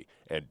today.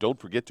 And don't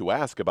forget to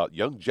ask about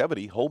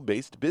Youngevity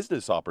home-based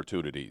business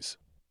opportunities.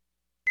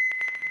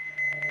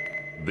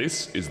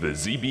 This is the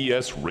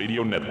ZBS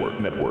Radio Network.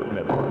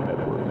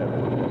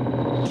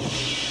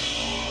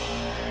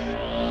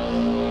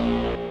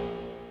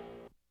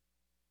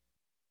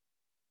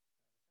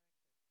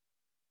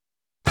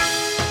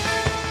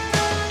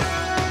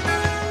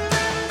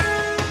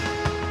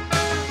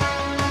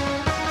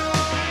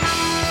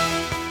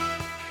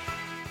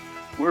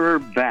 We're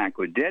back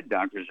with Dead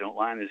Doctors Don't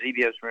Lie on the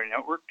ZBS Radio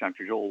Network.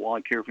 Dr. Joel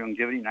Wallach here for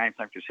Youngevity, 9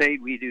 Dr.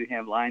 Sade. We do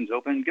have lines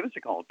open. Give us a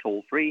call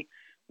toll-free.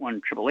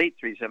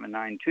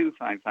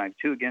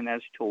 1-888-379-2552. Again,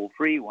 that's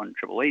toll-free,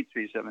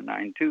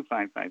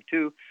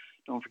 1-888-379-2552.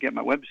 Don't forget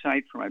my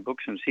website for my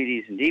books and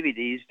CDs and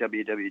DVDs,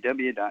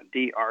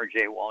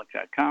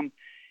 www.drjwallach.com.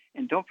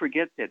 And don't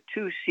forget that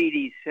 2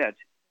 CD set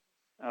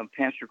of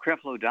Pastor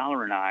Creflo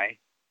Dollar and I,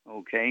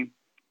 okay,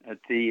 at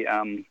the,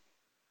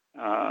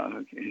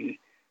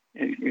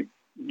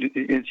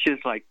 it's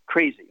just like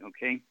crazy,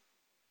 okay,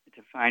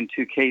 to find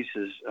 2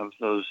 cases of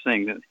those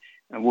things.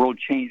 World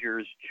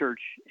Changers Church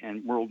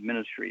and World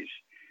Ministries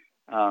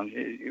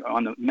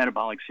on the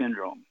metabolic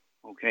syndrome,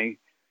 okay?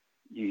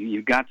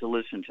 You've got to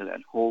listen to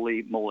that.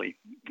 Holy moly.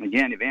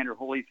 Again, Evander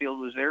Holyfield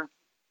was there.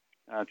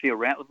 Theo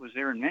Ratliff was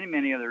there, and many,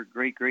 many other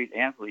great, great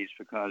athletes,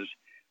 because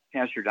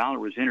Pastor Dollar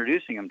was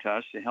introducing them to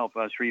us to help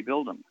us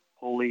rebuild them.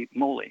 Holy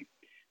moly.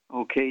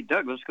 Okay,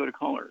 Doug, let's go to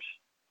callers.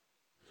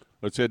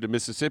 Let's head to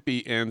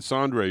Mississippi. And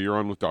Sandra, you're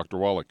on with Dr.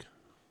 Wallach.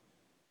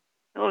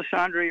 Hello,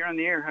 Sandra. You're on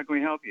the air. How can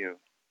we help you?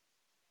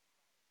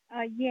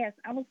 Yes,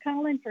 I was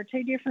calling for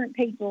 2 different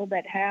people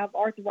that have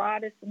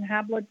arthritis and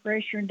high blood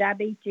pressure and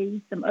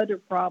diabetes, some other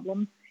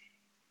problems.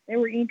 They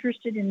were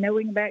interested in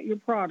knowing about your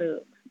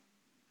products.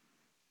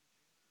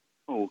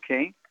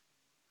 Okay.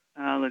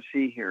 Let's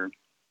see here.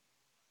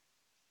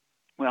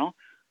 Well,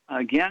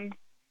 again,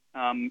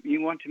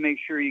 you want to make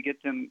sure you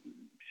get them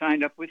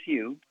signed up with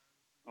you.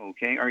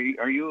 Okay. Are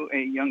you a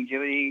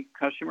Youngevity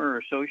customer or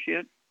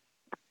associate?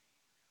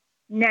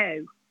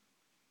 No.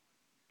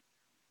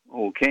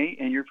 Okay,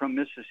 and you're from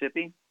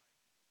Mississippi?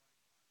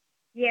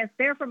 Yes,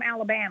 they're from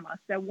Alabama,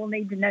 so we'll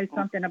need to know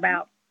something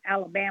about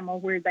Alabama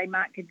where they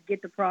might could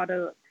get the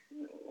product.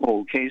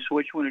 Okay, so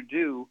what you want to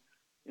do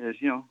is,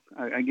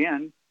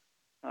 again,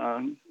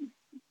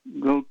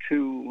 go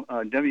to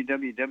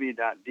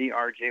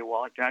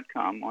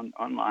www.drjwallach.com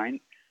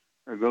online,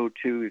 or go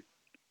to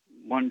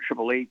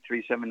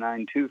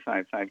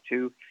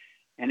 1-888-379-2552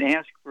 and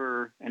ask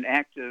for an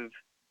active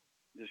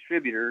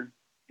distributor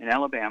in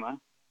Alabama,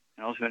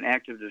 and also an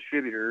active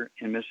distributor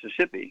in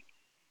Mississippi,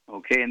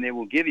 okay? And they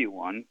will give you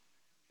one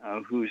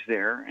who's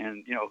there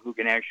and, who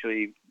can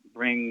actually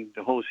bring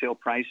the wholesale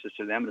prices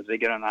to them. And if they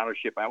get on auto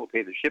ship, I will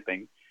pay the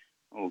shipping,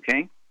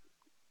 okay?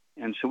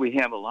 And so we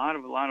have a lot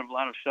of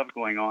stuff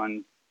going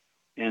on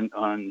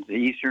on the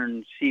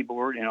eastern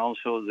seaboard and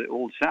also the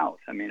Old South.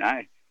 I mean,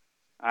 I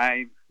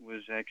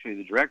was actually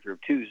the director of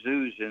 2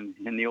 zoos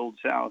in the Old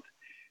South,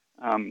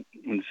 and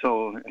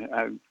so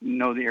I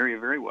know the area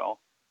very well.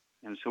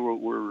 And so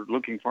we're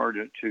looking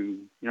forward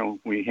to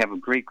we have a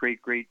great,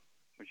 what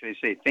should I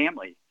say,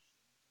 family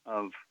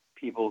of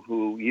people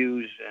who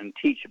use and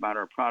teach about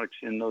our products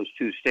in those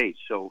 2 states.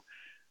 So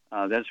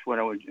that's what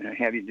I would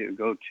have you do.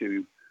 Go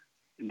to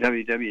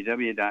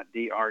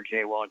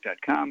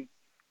www.drjwallach.com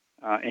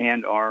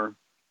and our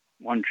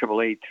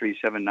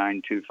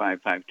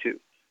 1-888-379-2552.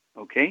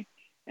 Okay?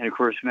 And, of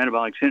course,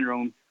 metabolic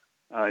syndrome,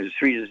 is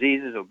 3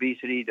 diseases: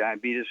 obesity,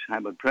 diabetes, high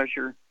blood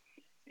pressure.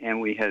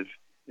 And we have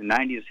the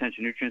 90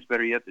 essential nutrients,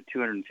 better yet, the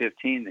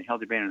 215, the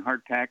Healthy Brain and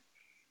Heart Pack.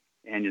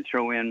 And you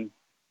throw in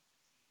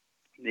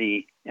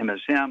the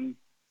MSM,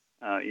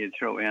 you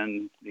throw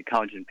in the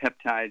collagen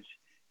peptides,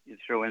 you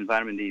throw in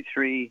vitamin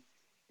D3,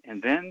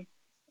 and then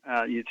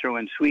you throw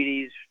in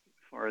Sweeties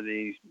for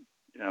the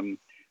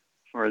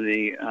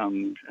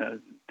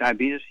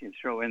diabetes. You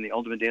throw in the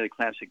Ultimate Daily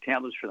Classic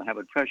tablets for the high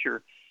blood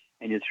pressure,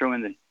 and you throw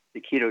in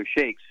the keto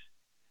shakes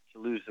to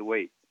lose the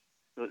weight.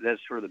 So that's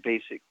sort of the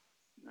basic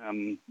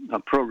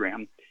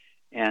program.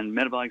 And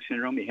metabolic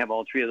syndrome, you have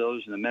all 3 of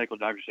those, and the medical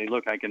doctors say,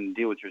 look, I can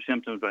deal with your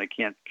symptoms, but I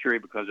can't cure you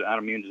because of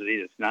autoimmune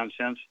disease. It's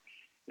nonsense.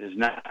 It is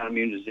not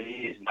autoimmune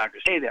disease. And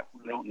doctors say that.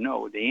 We don't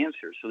know the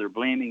answer. So they're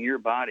blaming your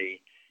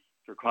body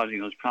for causing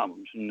those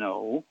problems.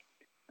 No.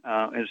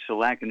 It's the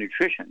lack of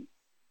nutrition.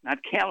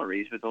 Not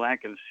calories, but the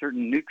lack of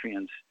certain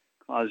nutrients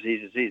cause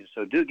these diseases.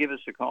 So do give us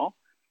a call,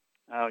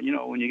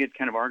 when you get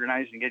kind of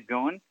organized and get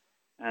going.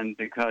 And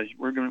because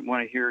we're going to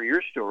want to hear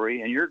your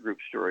story and your group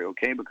story,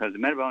 okay? Because the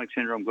metabolic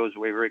syndrome goes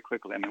away very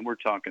quickly. I mean, we're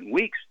talking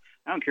weeks.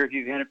 I don't care if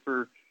you've had it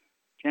for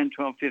 10,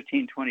 12,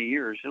 15, 20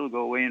 years. It'll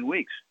go away in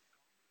weeks.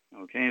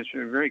 Okay? It's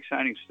very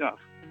exciting stuff.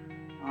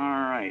 All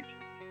right.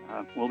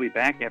 We'll be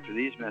back after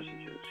these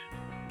messages.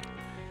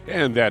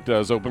 And that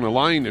does open a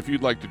line. If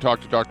you'd like to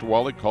talk to Dr.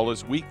 Wallach, call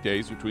us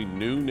weekdays between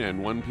noon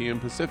and 1 p.m.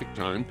 Pacific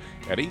time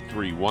at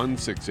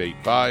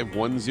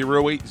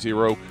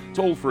 831-685-1080.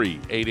 Toll free,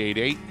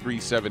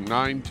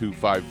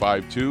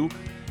 888-379-2552.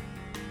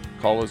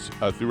 Call us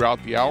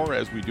throughout the hour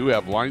as we do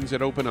have lines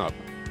that open up.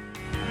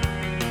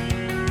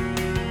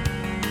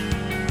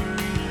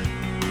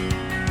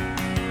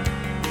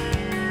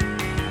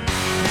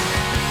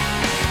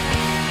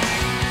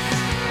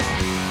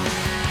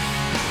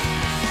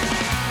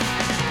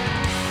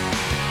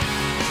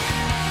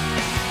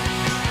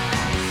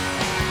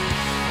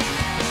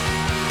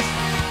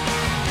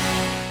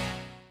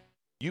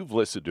 You've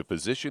listened to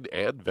physician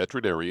and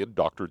veterinarian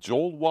Dr.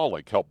 Joel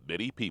Wallach help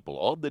many people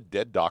on the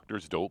Dead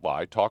Doctors Don't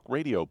Lie talk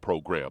radio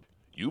program.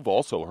 You've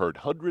also heard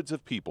hundreds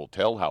of people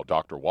tell how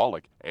Dr.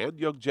 Wallach and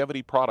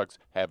Youngevity products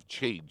have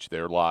changed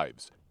their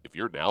lives. If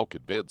you're now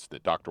convinced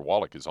that Dr.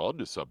 Wallach is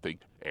onto something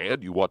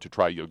and you want to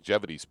try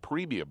Youngevity's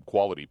premium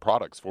quality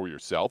products for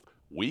yourself,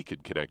 we can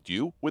connect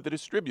you with a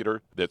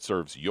distributor that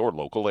serves your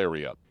local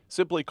area.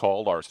 Simply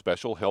call our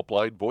special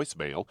helpline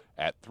voicemail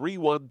at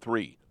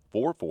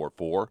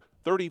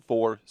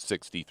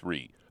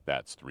 313-444-3463.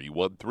 That's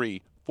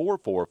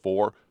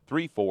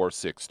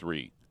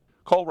 313-444-3463.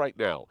 Call right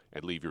now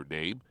and leave your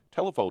name,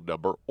 telephone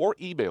number, or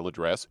email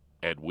address,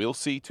 and we'll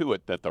see to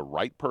it that the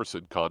right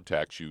person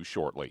contacts you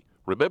shortly.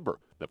 Remember,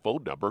 the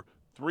phone number,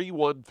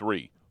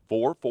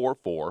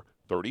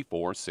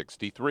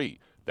 313-444-3463.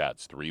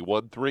 That's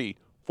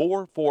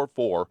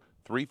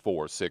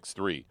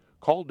 313-444-3463.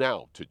 Call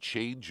now to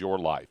change your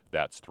life.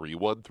 That's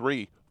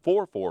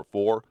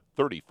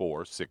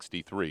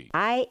 313-444-3463.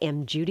 I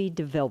am Judy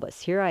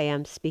DeVilbus. Here I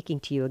am speaking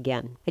to you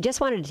again. I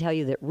just wanted to tell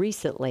you that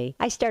recently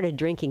I started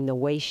drinking the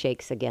Whey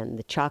Shakes again,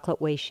 the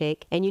chocolate Whey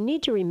Shake. And you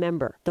need to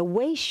remember, the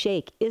Whey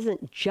Shake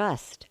isn't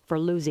just for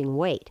losing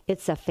weight.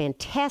 It's a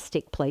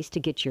fantastic place to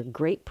get your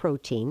great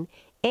protein.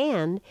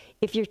 And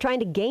if you're trying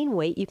to gain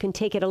weight, you can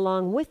take it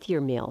along with your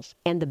meals.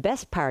 And the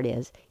best part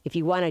is, if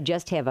you want to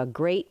just have a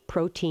great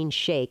protein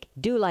shake,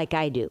 do like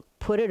I do.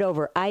 Put it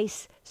over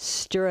ice,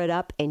 stir it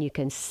up, and you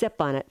can sip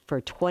on it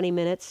for 20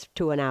 minutes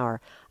to an hour.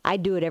 I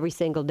do it every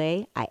single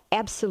day. I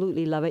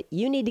absolutely love it.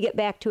 You need to get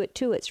back to it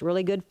too. It's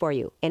really good for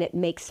you. And it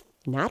makes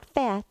not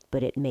fat,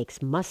 but it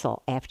makes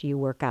muscle after you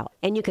work out.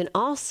 And you can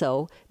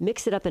also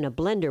mix it up in a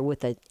blender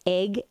with an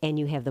egg, and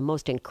you have the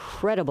most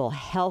incredible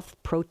health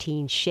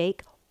protein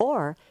shake.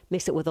 Or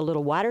mix it with a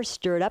little water,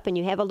 stir it up, and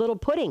you have a little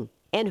pudding.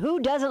 And who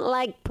doesn't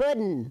like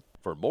pudding?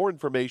 For more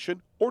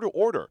information or to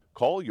order,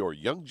 call your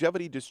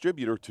Youngevity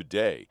distributor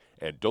today.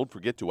 And don't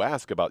forget to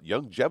ask about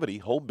Youngevity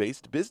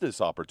home-based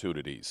business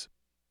opportunities.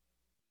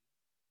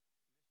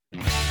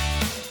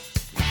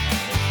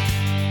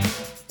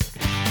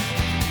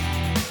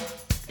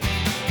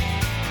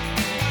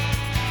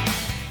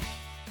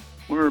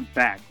 We're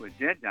back with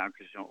Dead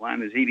Doctors Don't Lie on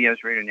the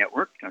ZBS Radio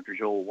Network. Dr.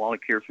 Joel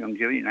Wallach here from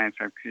Youngevity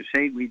 95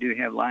 Crusade. We do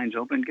have lines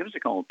open. Give us a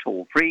call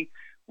toll-free,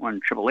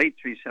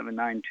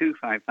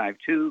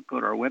 1-888-379-2552. Go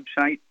to our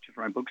website to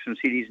find books and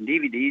CDs and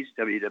DVDs,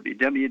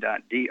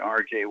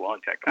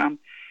 www.drjwallach.com.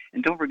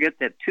 And don't forget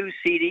that 2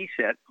 CD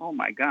set, oh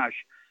my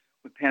gosh,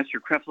 with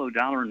Pastor Creflo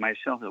Dollar and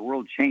myself, the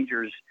World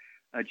Changers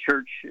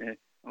Church, and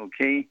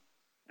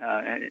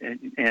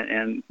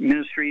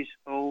ministries,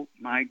 oh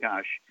my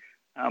gosh.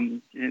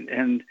 And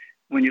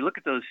when you look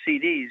at those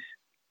CDs,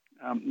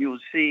 you'll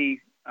see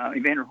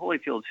Evander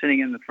Holyfield sitting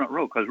in the front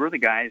row, because we're the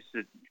guys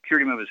that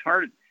cured him of his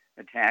heart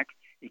attack.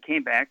 He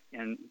came back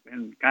and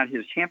got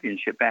his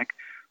championship back.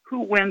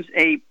 Who wins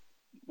a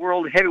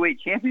world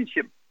heavyweight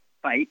championship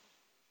fight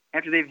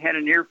after they've had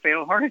a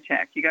near-fatal heart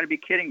attack? You got to be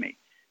kidding me.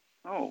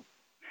 Oh,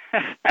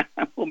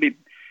 we'll be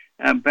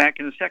back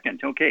in a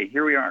second. Okay,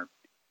 here we are.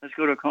 Let's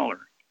go to a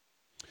caller.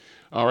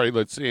 All right,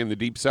 let's stay in the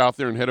Deep South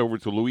there and head over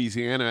to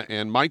Louisiana.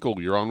 And Michael,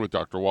 you're on with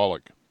Dr.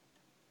 Wallach.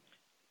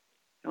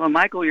 Hello,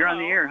 Michael. You're on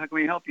the air. How can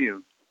we help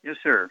you? Yes,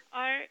 sir.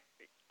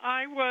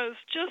 I was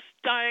just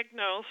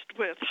diagnosed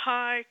with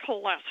high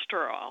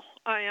cholesterol.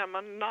 I am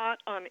not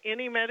on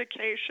any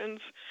medications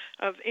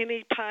of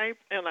any type,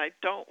 and I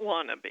don't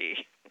want to be.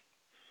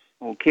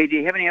 Okay. Do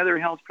you have any other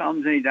health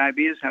problems, any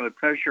diabetes, high blood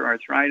pressure,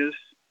 arthritis?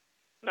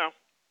 No.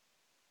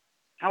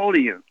 How old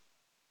are you?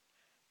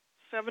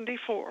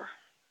 74.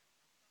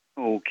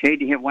 Okay.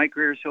 Do you have white,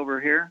 gray, or silver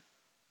hair?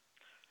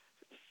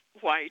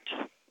 White,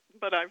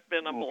 but I've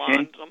been a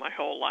blonde my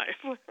whole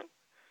life.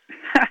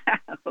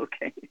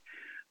 Okay.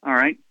 All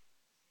right.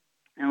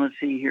 And let's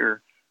see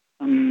here.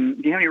 Do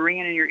you have any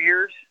ringing in your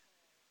ears?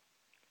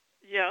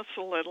 Yes,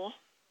 a little.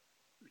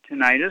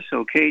 Tinnitus.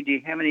 Okay. Do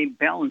you have any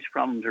balance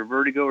problems or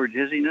vertigo or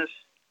dizziness?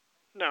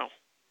 No.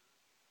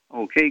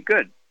 Okay,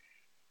 good.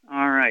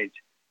 All right.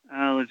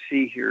 Let's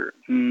see here.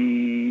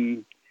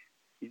 You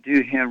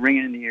do have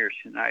ringing in the ears,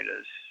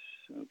 tinnitus.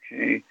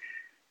 Okay.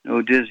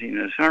 No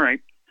dizziness. All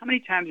right. How many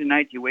times a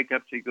night do you wake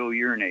up to go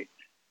urinate?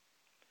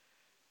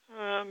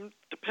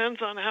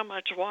 Depends on how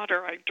much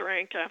water I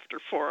drank after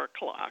 4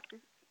 o'clock.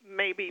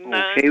 Maybe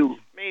none,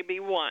 maybe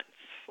once.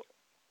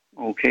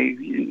 Okay.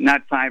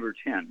 Not 5 or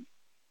 10?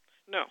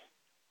 No.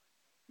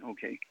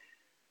 Okay.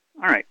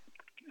 All right.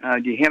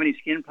 Do you have any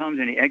skin problems,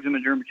 any eczema,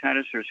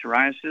 dermatitis, or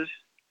psoriasis?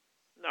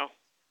 No.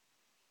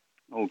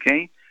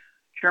 Okay.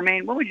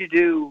 Charmaine, what would you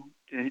do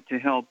to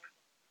help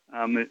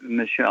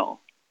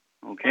Michelle?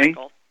 Okay.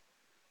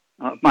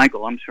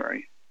 Michael, I'm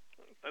sorry.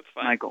 That's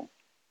fine. Michael.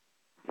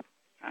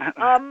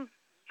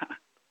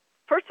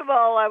 First of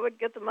all, I would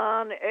get them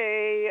on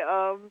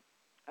a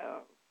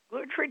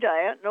gluten-free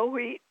diet, no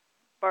wheat,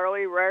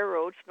 barley, rye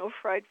oats, no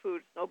fried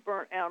foods, no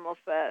burnt animal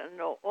fat, and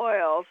no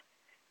oils.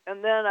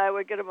 And then I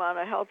would get them on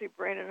a healthy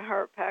brain and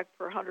heart pack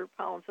per 100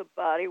 pounds of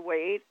body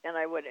weight, and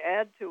I would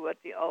add to it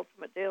the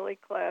Ultimate Daily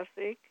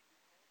Classic,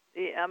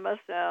 the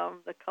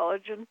MSM, the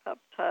collagen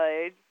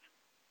peptides,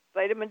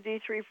 vitamin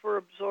D3 for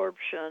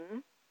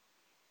absorption.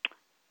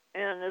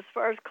 And as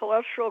far as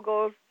cholesterol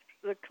goes,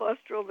 the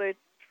cholesterol they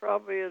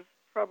is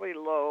probably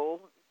low.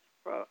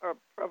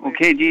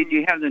 Okay. Do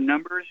you have the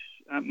numbers,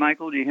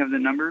 Michael? Do you have the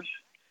numbers?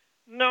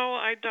 No,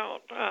 I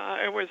don't.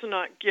 I was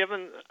not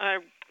given.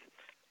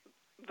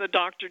 The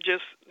doctor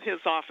his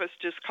office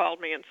just called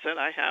me and said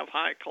I have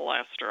high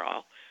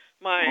cholesterol.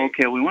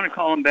 Okay, we want to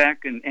call them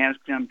back and ask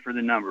them for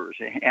the numbers.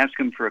 Ask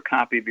them for a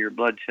copy of your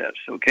blood tests.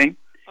 Okay.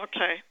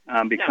 Okay.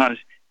 Because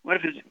what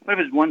if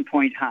it's 1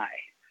 point high?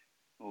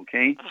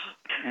 Okay,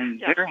 and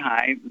their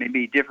high may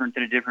be different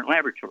than a different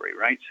laboratory,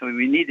 right? So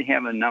we need to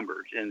have a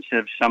number instead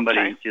of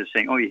somebody just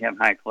saying, "Oh, you have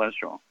high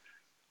cholesterol."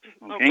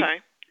 Okay.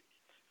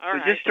 All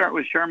right. Just start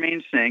with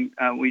Charmaine's thing.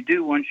 We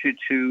do want you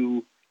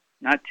to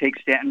not take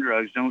statin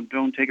drugs.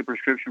 Don't take a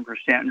prescription for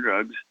statin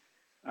drugs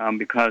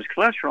because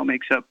cholesterol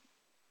makes up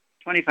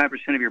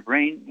 25% of your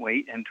brain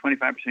weight and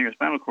 25% of your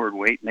spinal cord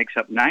weight. Makes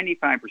up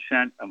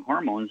 95% of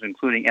hormones,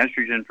 including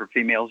estrogen for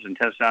females and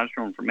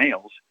testosterone for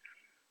males.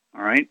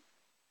 All right.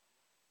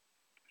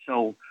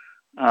 So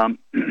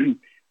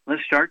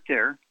let's start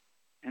there.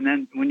 And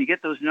then when you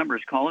get those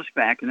numbers, call us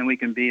back, and then we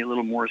can be a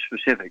little more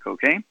specific,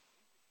 okay?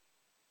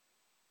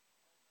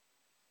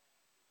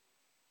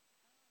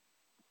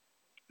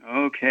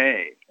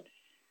 Okay.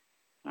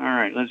 All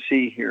right, let's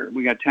see here.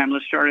 We got time.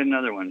 Let's start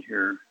another one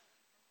here.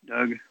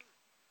 Doug?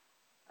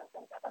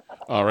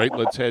 All right,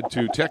 let's head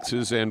to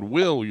Texas. And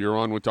Will, you're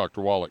on with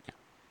Dr. Wallach.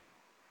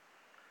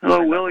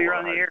 Hello, Will. You're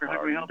on the air. How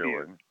can we help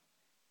you?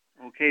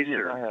 Okay,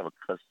 sir. I have a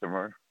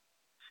customer.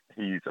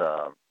 He's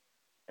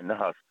in the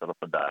hospital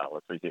for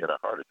dialysis. He had a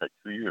heart attack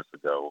 2 years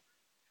ago,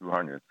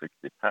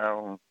 260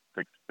 pounds,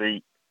 6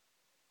 feet,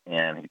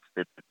 and he's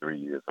 53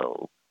 years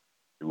old.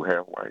 Do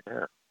have white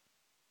hair.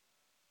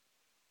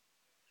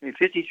 Okay,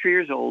 53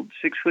 years old,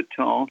 6 foot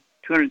tall,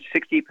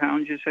 260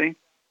 pounds, you say?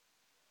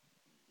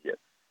 Yes.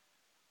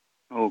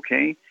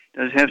 Okay.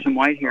 Does have some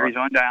white hair. He's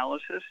on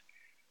dialysis.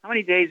 How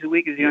many days a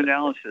week is he on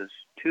dialysis?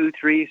 2,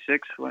 3,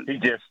 6? What?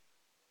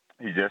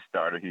 He just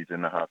started. He's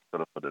in the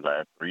hospital for the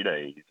last 3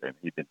 days, and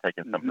he's been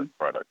taking some of his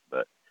products,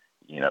 but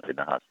he ended up in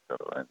the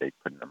hospital, and they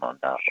putting him on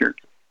dialysis.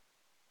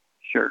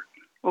 Sure.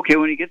 Okay,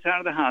 when he gets out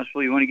of the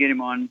hospital, you want to get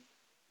him on,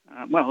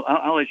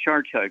 I'll let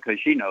Char tell you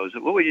because she knows.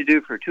 What would you do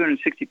for a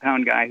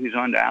 260-pound guy who's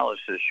on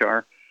dialysis,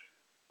 Char?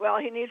 Well,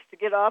 he needs to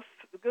get off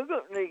the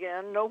gluten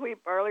again. No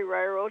wheat, barley,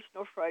 rye oats,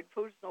 no fried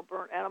foods, no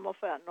burnt animal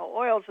fat, no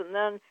oils, and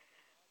then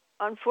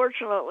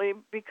unfortunately,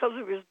 because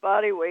of his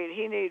body weight,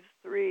 he needs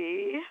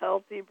 3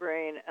 healthy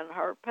brain and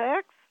heart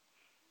packs,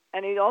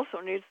 and he also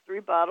needs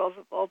 3 bottles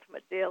of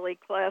Ultimate Daily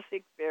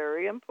Classic,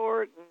 very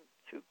important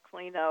to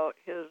clean out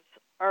his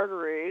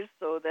arteries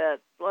so that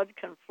blood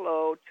can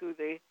flow to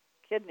the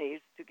kidneys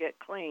to get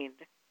cleaned,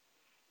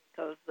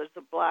 because there's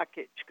a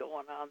blockage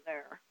going on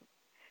there.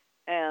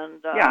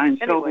 And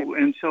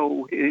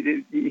so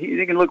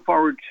they can look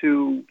forward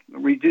to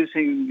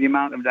reducing the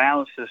amount of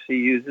dialysis he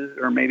uses,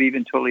 or maybe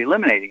even totally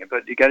eliminating it.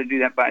 But you got to do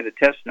that by the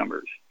test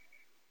numbers.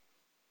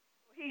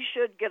 he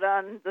should get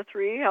on the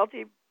 3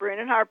 healthy brain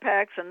and heart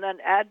packs and then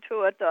add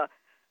to it the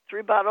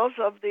 3 bottles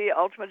of the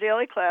Ultimate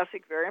Daily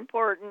Classic, very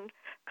important,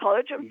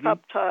 collagen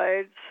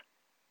peptides,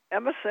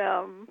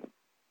 MSM.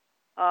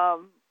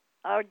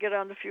 I would get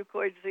on the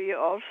Fucoid Z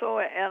also,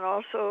 and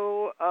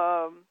also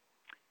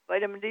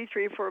vitamin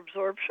D3 for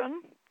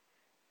absorption.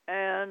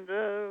 And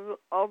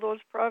all those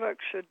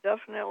products should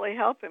definitely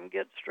help him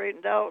get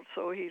straightened out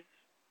so he's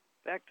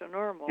back to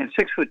normal. And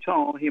 6 foot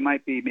tall, he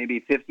might be maybe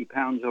 50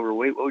 pounds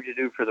overweight. What would you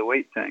do for the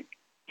weight thing?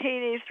 He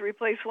needs to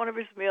replace one of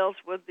his meals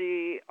with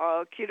the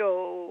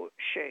keto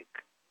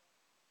shake.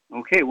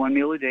 Okay, 1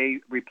 meal a day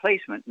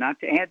replacement, not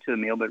to add to a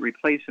meal, but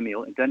replace a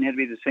meal. It doesn't have to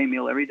be the same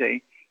meal every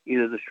day,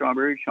 either the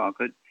strawberry or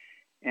chocolate.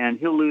 And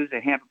he'll lose a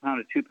half a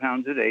pound to 2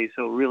 pounds a day.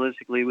 So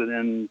realistically,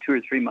 within 2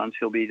 or 3 months,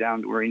 he'll be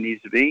down to where he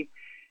needs to be.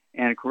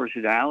 And, of course,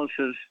 the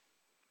dialysis,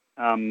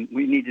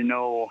 we need to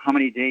know how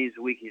many days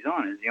a week he's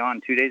on. Is he on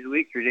 2 days a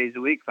week, 3 days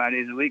a week, 5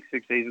 days a week,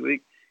 6 days a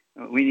week?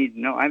 We need to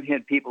know. I've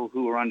had people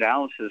who are on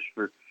dialysis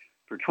for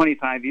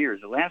 25 years.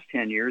 The last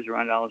 10 years are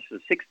on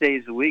dialysis 6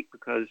 days a week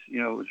because, it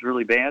was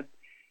really bad.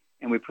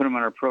 And we put them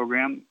on our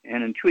program.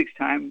 And in 2 weeks'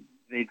 time,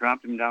 they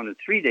dropped them down to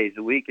 3 days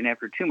a week. And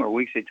after 2 more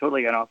weeks, they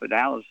totally got off of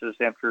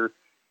dialysis after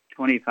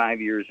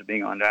 25 years of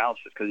being on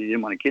dialysis because he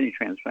didn't want a kidney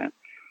transplant.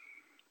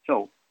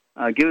 So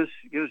give us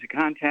a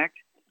contact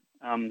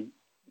as soon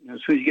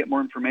as you get more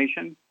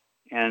information.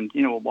 And,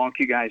 we'll walk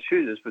you guys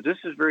through this. But this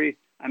is we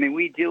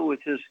deal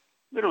with this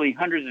literally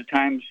hundreds of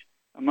times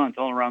a month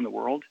all around the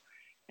world.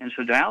 And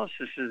so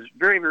dialysis is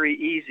very, very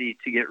easy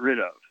to get rid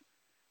of,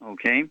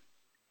 okay?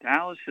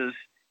 Dialysis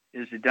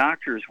is the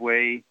doctor's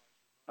way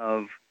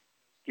of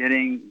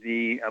getting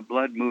the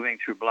blood moving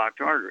through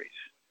blocked arteries,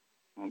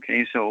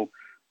 okay? So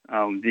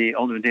the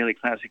Ultimate Daily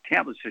Classic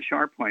tablets, as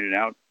Shar pointed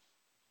out,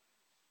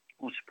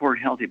 will support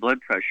healthy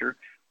blood pressure,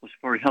 will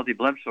support healthy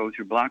blood flow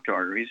through blocked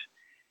arteries.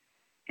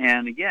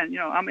 And again,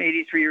 I'm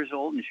 83 years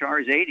old and Shar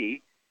is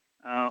 80.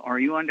 Are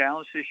you on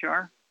dialysis,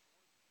 Shar?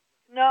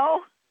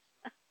 No.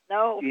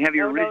 No. Do you have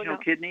your original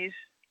kidneys?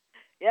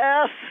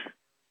 Yes.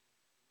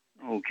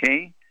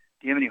 Okay.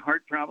 Do you have any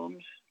heart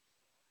problems?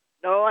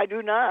 No, I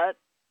do not.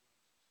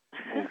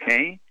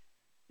 Okay.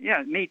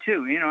 Yeah, me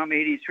too. I'm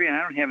 83 and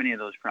I don't have any of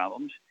those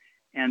problems.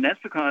 And that's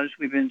because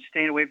we've been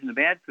staying away from the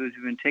bad foods.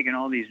 We've been taking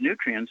all these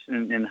nutrients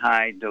in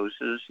high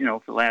doses,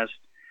 for the last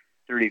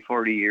 30,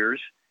 40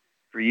 years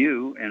for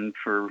you and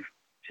for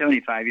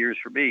 75 years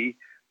for me.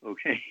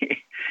 Okay.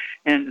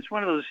 And it's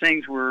one of those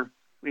things where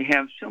we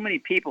have so many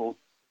people,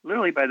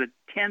 literally by the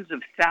tens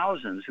of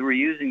thousands, who are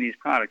using these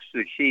products to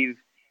achieve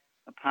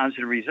a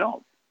positive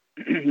result.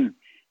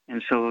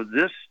 And so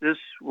this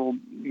will,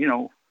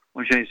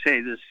 what should I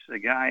say, this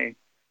guy,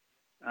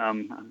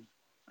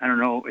 I don't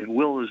know if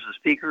Will is the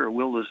speaker or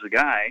Will is the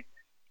guy,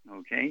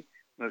 okay?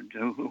 But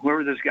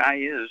whoever this guy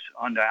is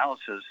on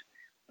dialysis,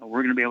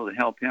 we're going to be able to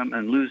help him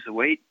and lose the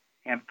weight,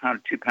 half a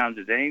pound to 2 pounds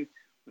a day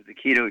with the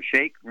keto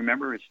shake.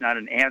 Remember, it's not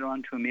an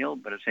add-on to a meal,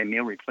 but it's a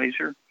meal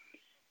replacer.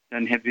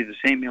 Doesn't have to be the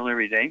same meal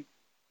every day.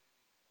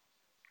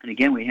 And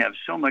again, we have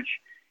so much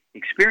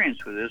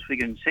experience with this, we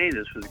can say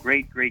this with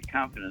great, great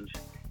confidence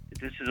that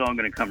this is all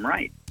going to come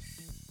right.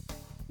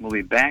 We'll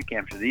be back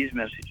after these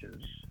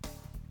messages.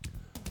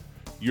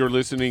 You're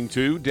listening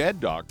to Dead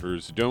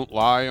Doctors Don't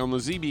Lie on the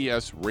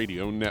ZBS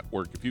Radio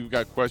Network. If you've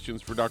got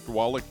questions for Dr.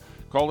 Wallach,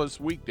 call us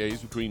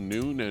weekdays between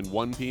noon and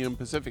 1 p.m.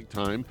 Pacific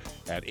Time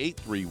at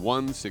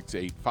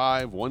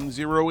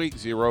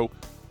 831-685-1080.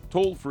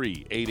 Toll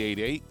free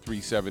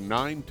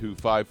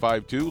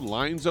 888-379-2552.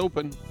 Lines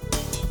open.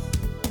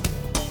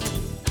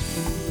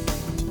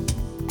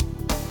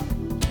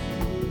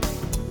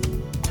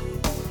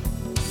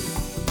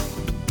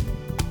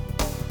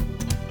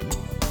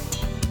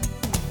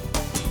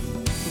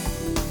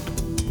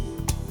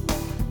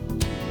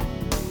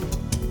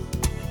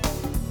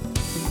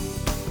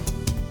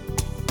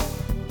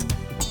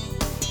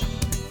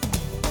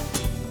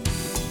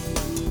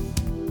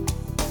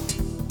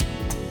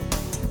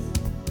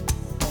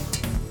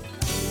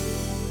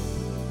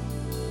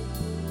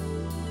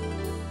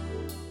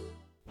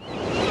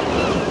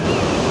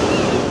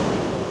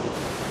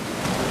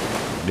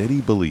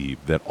 Many believe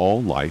that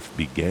all life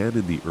began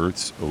in the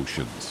Earth's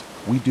oceans.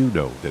 We do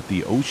know that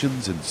the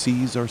oceans and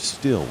seas are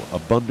still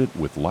abundant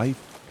with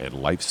life and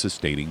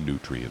life-sustaining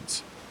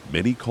nutrients.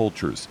 Many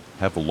cultures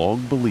have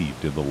long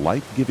believed in the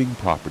life-giving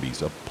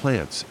properties of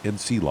plants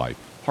and sea life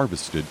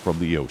harvested from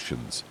the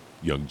oceans.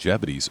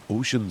 Youngevity's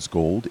Ocean's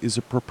Gold is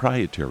a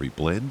proprietary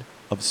blend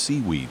of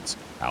seaweeds,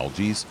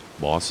 algae,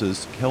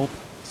 mosses, kelp,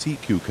 sea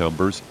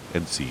cucumbers,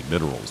 and sea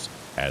minerals,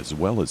 as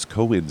well as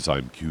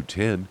coenzyme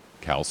Q10,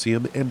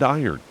 calcium, and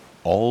iron,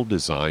 all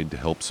designed to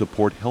help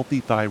support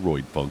healthy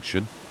thyroid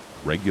function,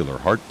 regular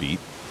heartbeat,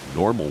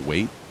 normal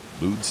weight,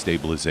 mood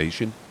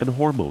stabilization, and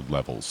hormone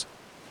levels.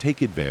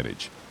 Take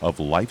advantage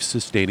of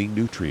life-sustaining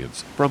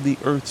nutrients from the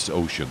Earth's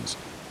oceans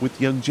with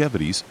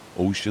Youngevity's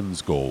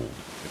Ocean's Gold.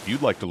 If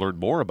you'd like to learn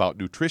more about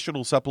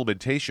nutritional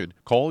supplementation,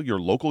 call your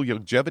local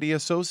Youngevity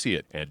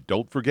associate and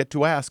don't forget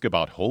to ask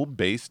about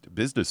home-based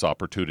business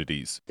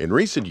opportunities. In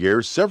recent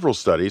years, several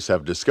studies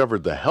have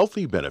discovered the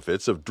healthy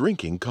benefits of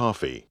drinking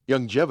coffee.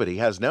 Youngevity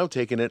has now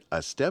taken it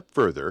a step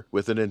further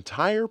with an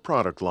entire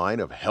product line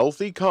of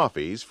healthy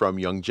coffees from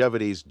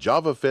Youngevity's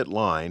JavaFit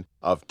line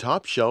of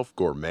top-shelf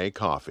gourmet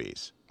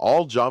coffees.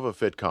 All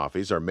JavaFit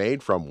coffees are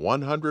made from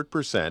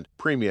 100%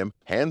 premium,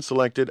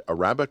 hand-selected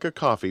Arabica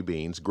coffee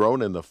beans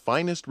grown in the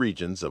finest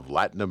regions of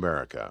Latin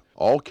America,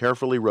 all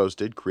carefully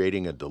roasted,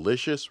 creating a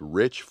delicious,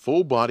 rich,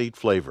 full-bodied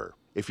flavor.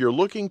 If you're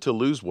looking to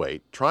lose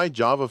weight, try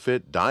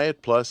JavaFit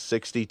Diet Plus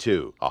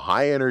 62, a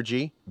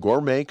high-energy,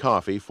 gourmet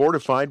coffee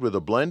fortified with a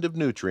blend of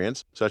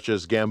nutrients such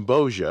as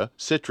gambosia,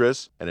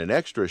 citrus, and an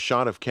extra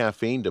shot of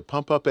caffeine to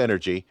pump up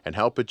energy and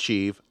help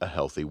achieve a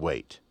healthy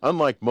weight.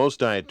 Unlike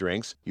most diet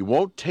drinks, you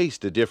won't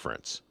taste a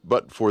difference.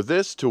 But for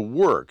this to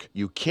work,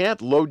 you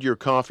can't load your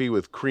coffee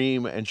with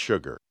cream and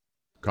sugar.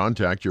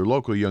 Contact your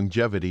local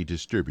Youngevity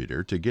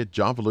distributor to get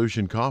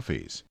Javalution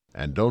coffees.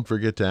 And don't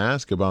forget to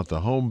ask about the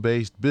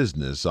home-based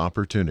business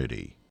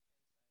opportunity.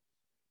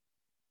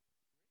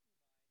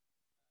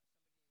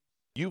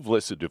 You've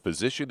listened to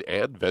physician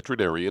and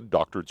veterinarian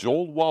Dr.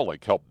 Joel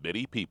Wallach help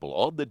many people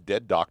on the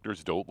Dead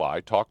Doctors Don't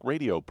Lie talk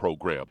radio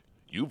program.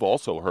 You've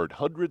also heard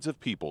hundreds of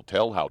people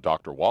tell how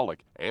Dr. Wallach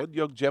and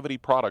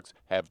Youngevity products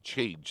have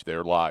changed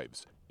their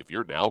lives. If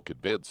you're now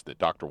convinced that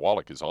Dr.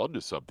 Wallach is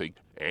onto something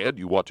and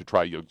you want to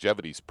try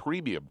Youngevity's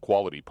premium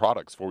quality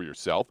products for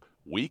yourself,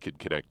 we can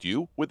connect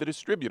you with a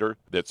distributor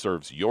that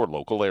serves your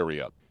local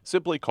area.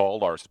 Simply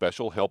call our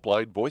special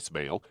helpline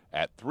voicemail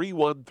at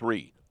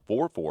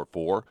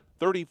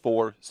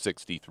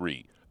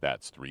 313-444-3463.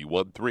 That's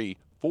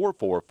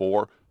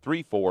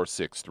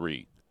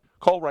 313-444-3463.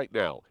 Call right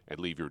now and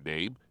leave your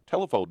name,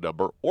 telephone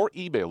number, or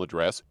email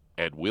address,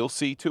 and we'll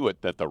see to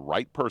it that the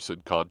right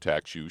person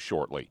contacts you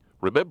shortly.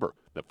 Remember,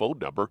 the phone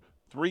number,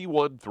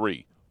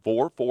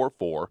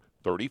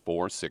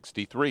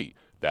 313-444-3463.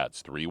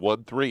 That's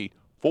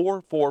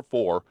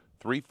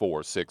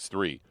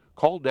 313-444-3463.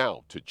 Call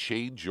now to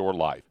change your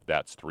life.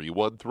 That's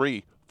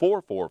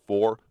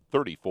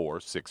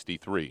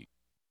 313-444-3463.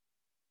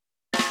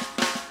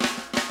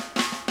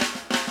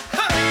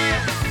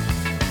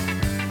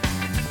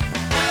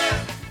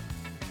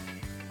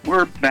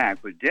 We're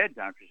back with Dead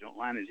Doctors Don't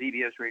Lie on the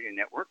ZBS Radio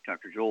Network.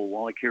 Dr. Joel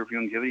Wallach here for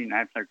Youngevity,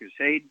 Knife Fire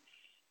Crusade.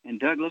 And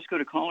Doug, let's go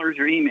to callers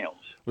or emails.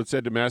 Let's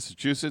head to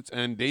Massachusetts.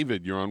 And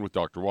David, you're on with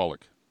Dr.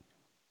 Wallach.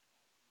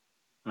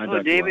 Hi, hello,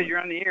 Dr. David. Wallach. You're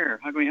on the air.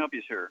 How can we help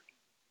you, sir?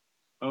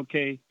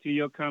 Okay. To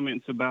your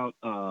comments about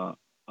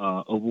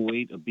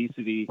overweight,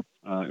 obesity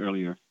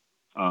earlier,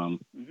 I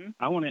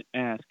want to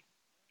ask,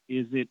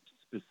 is it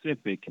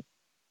specific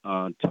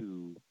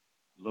to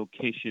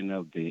location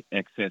of the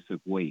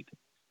excessive weight?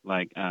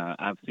 Like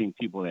I've seen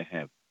people that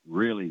have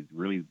really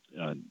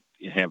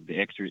have the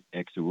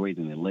extra weight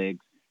in their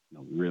legs,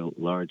 real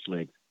large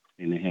legs,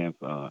 and they have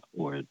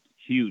or a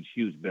huge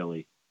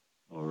belly,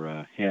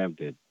 or have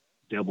the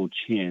double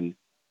chin.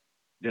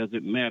 Does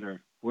it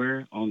matter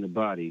where on the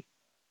body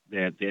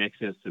that the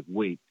excessive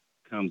weight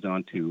comes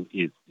onto?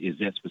 Is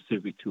that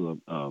specific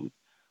to a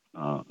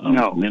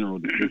no. mineral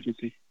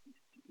deficiency?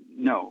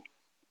 No.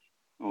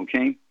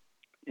 Okay.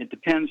 It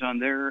depends on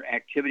their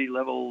activity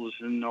levels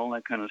and all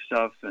that kind of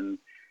stuff, and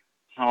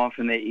how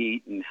often they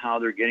eat and how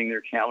they're getting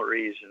their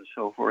calories and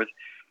so forth.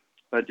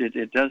 But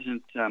it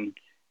doesn't.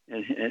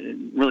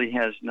 It really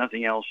has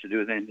nothing else to do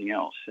with anything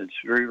else. It's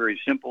very, very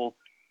simple,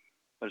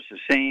 but it's the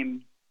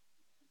same.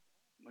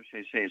 What should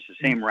I say? It's the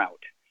same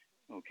route.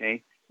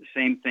 Okay, the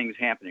same thing's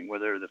happening.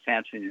 Whether the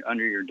fat's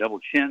under your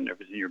double chin, or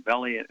if it's in your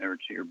belly, or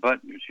it's in your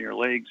butt, or it's in your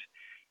legs.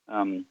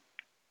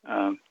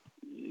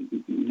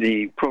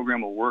 The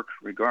program will work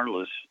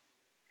regardless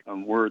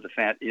of where the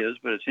fat is,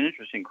 but it's an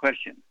interesting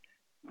question,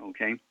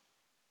 okay?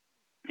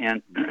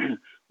 And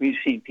we've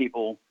seen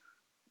people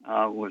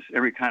with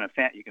every kind of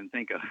fat you can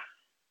think of,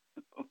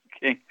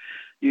 okay?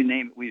 You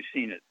name it, we've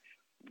seen it,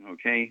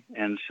 okay?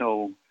 And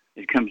so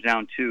it comes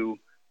down to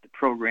the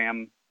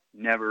program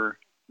never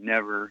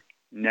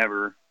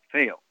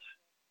fails,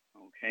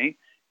 okay?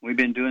 We've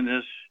been doing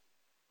this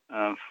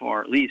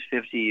for at least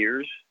 50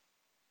 years,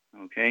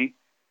 okay?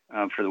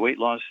 For the weight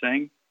loss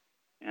thing.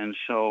 And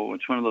so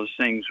it's one of those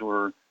things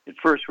where at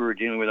first we were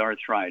dealing with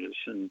arthritis,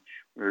 and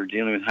we were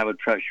dealing with high blood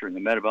pressure and the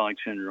metabolic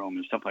syndrome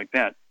and stuff like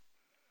that.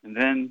 And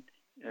then,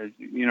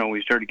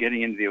 we started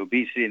getting into the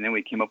obesity, and then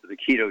we came up with the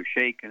keto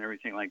shake and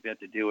everything like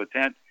that to deal with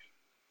that.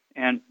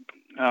 And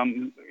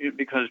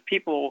because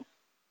people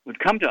would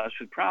come to us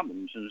with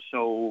problems, and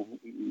so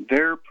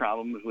their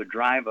problems would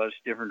drive us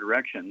different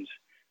directions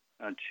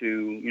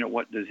to,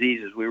 what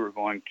diseases we were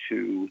going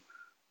to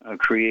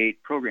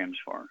create programs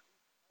for.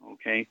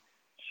 Okay,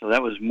 so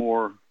that was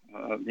more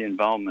the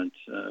involvement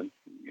of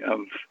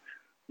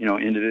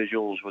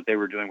individuals, what they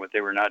were doing, what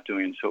they were not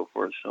doing, and so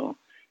forth. So,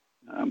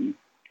 at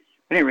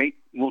any rate,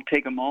 we'll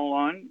take them all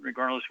on,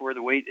 regardless where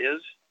the weight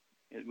is.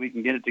 We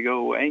can get it to go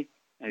away.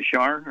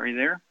 Shar, are you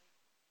there?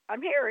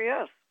 I'm here.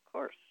 Yes.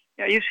 course.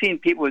 Yeah, you've seen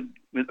people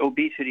with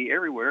obesity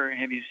everywhere.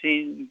 Have you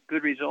seen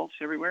good results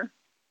everywhere?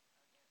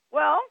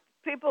 Well,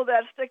 people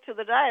that stick to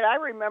the diet. I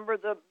remember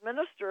the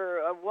minister,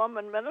 a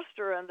woman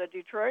minister in the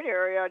Detroit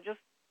area, just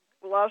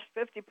lost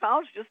 50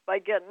 pounds just by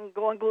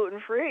going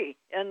gluten-free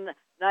in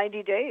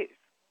 90 days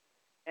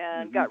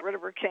and got rid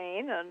of her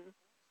cane,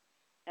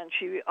 and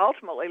she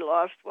ultimately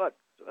lost,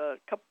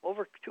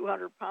 over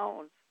 200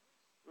 pounds.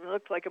 It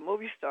looked like a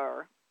movie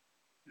star.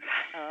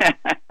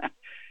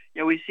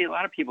 Yeah, we see a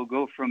lot of people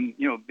go from,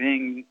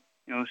 being,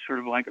 sort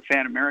of like a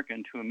fat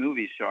American to a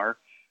movie star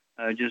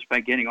just by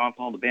getting off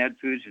all the bad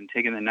foods and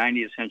taking the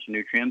 90 essential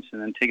nutrients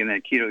and then taking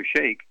that keto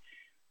shake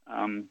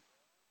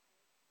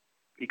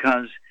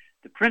because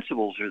the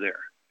principles are there.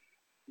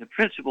 The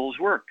principles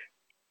work,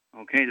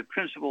 okay? The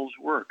principles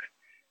work.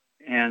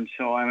 And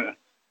so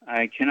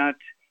I cannot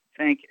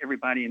thank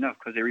everybody enough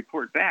because they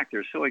report back.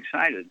 They're so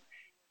excited.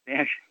 They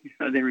actually,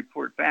 they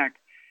report back.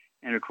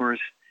 And, of course,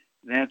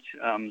 that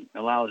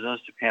allows us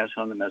to pass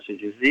on the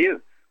messages to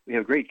you. We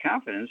have great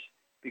confidence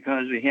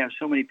because we have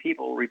so many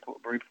people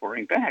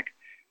reporting back.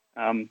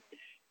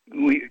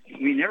 We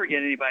never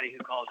get anybody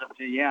who calls up and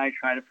says, yeah, I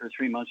tried it for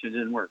 3 months and it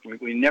didn't work.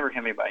 We never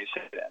have anybody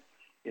say that.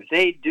 If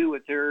they do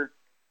what they're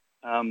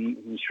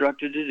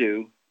instructed to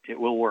do, it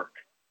will work.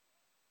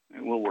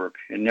 It will work.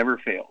 It never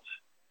fails.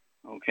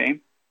 Okay?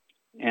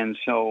 And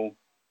so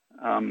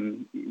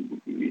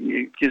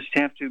you just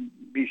have to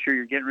be sure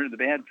you're getting rid of the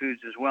bad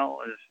foods as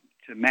well as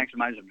to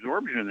maximize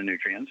absorption of the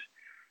nutrients,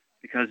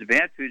 because the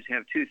bad foods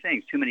have two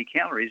things: too many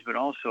calories, but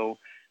also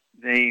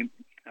they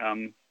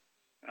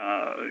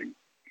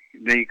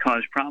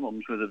cause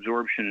problems with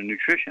absorption and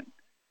nutrition.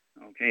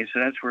 Okay, so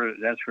that's where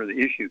the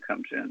issue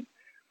comes in.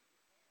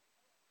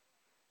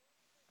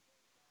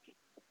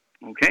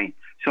 Okay,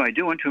 so I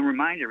do want to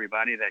remind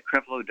everybody that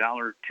Creflo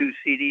Dollar 2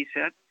 CD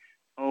set.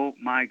 Oh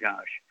my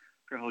gosh,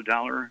 Creflo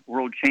Dollar,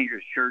 World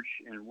Changers Church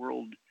and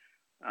World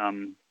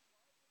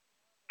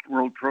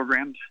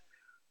Programs.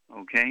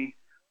 Okay,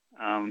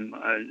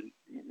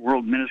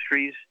 World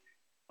Ministries.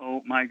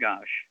 Oh my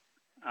gosh,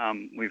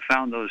 we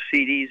found those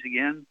CDs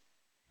again,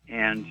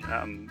 and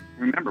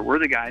remember, we're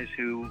the guys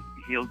who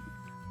healed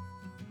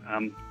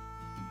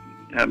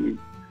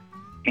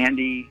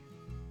Andy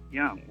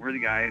Young. We're the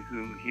guy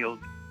who healed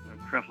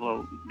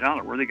Creflo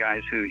Dollar. We're the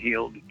guys who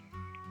healed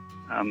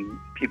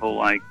people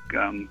like.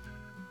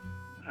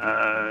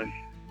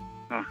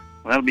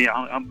 That'll be.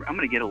 I'm going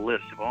to get a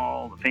list of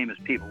all the famous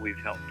people we've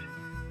helped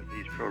with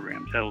these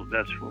programs.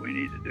 That's what we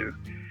need to do.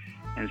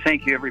 And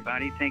thank you,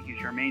 everybody. Thank you,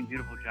 Charmaine.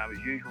 Beautiful job as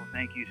usual.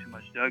 Thank you so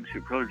much, Doug.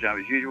 Superlative job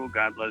as usual.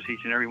 God bless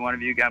each and every one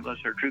of you. God bless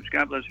our troops.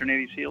 God bless our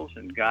Navy SEALs.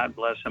 And God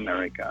bless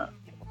America.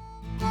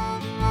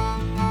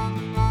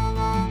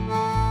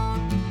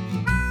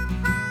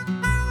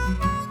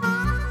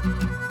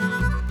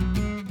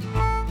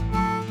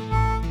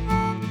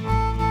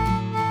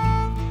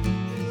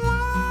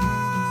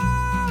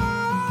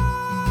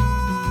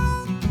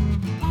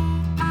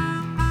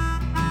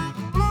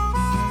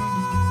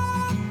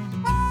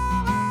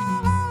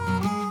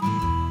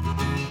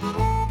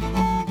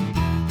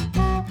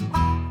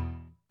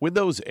 When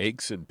those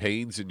aches and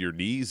pains in your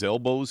knees,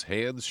 elbows,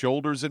 hands,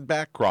 shoulders, and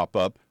back crop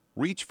up,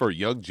 reach for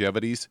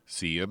Youngevity's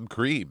CM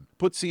Cream.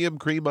 Put CM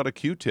Cream on a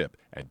Q-tip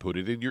and put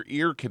it in your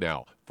ear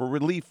canal for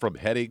relief from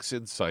headaches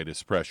and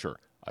sinus pressure.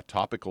 A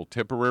topical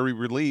temporary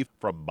relief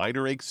from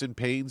minor aches and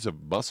pains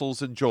of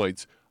muscles and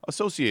joints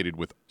associated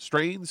with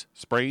strains,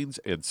 sprains,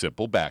 and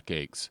simple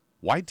backaches.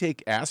 Why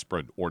take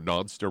aspirin or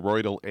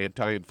non-steroidal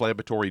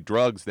anti-inflammatory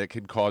drugs that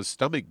can cause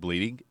stomach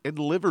bleeding and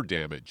liver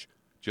damage?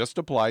 Just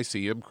apply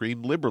CM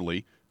Cream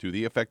liberally to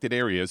the affected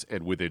areas,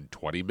 and within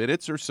 20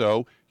 minutes or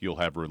so, you'll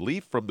have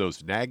relief from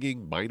those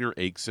nagging minor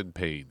aches and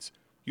pains.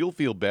 You'll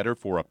feel better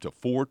for up to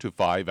 4 to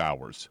 5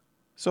 hours.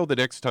 So the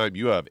next time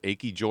you have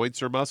achy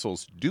joints or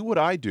muscles, do what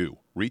I do.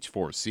 Reach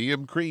for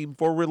CM Cream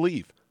for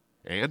relief.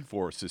 And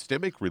for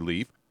systemic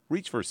relief,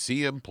 reach for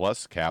CM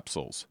Plus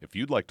capsules. If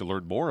you'd like to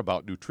learn more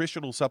about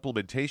nutritional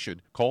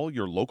supplementation, call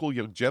your local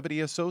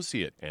Youngevity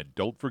associate, and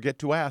don't forget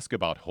to ask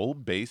about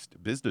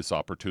home-based business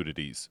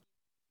opportunities.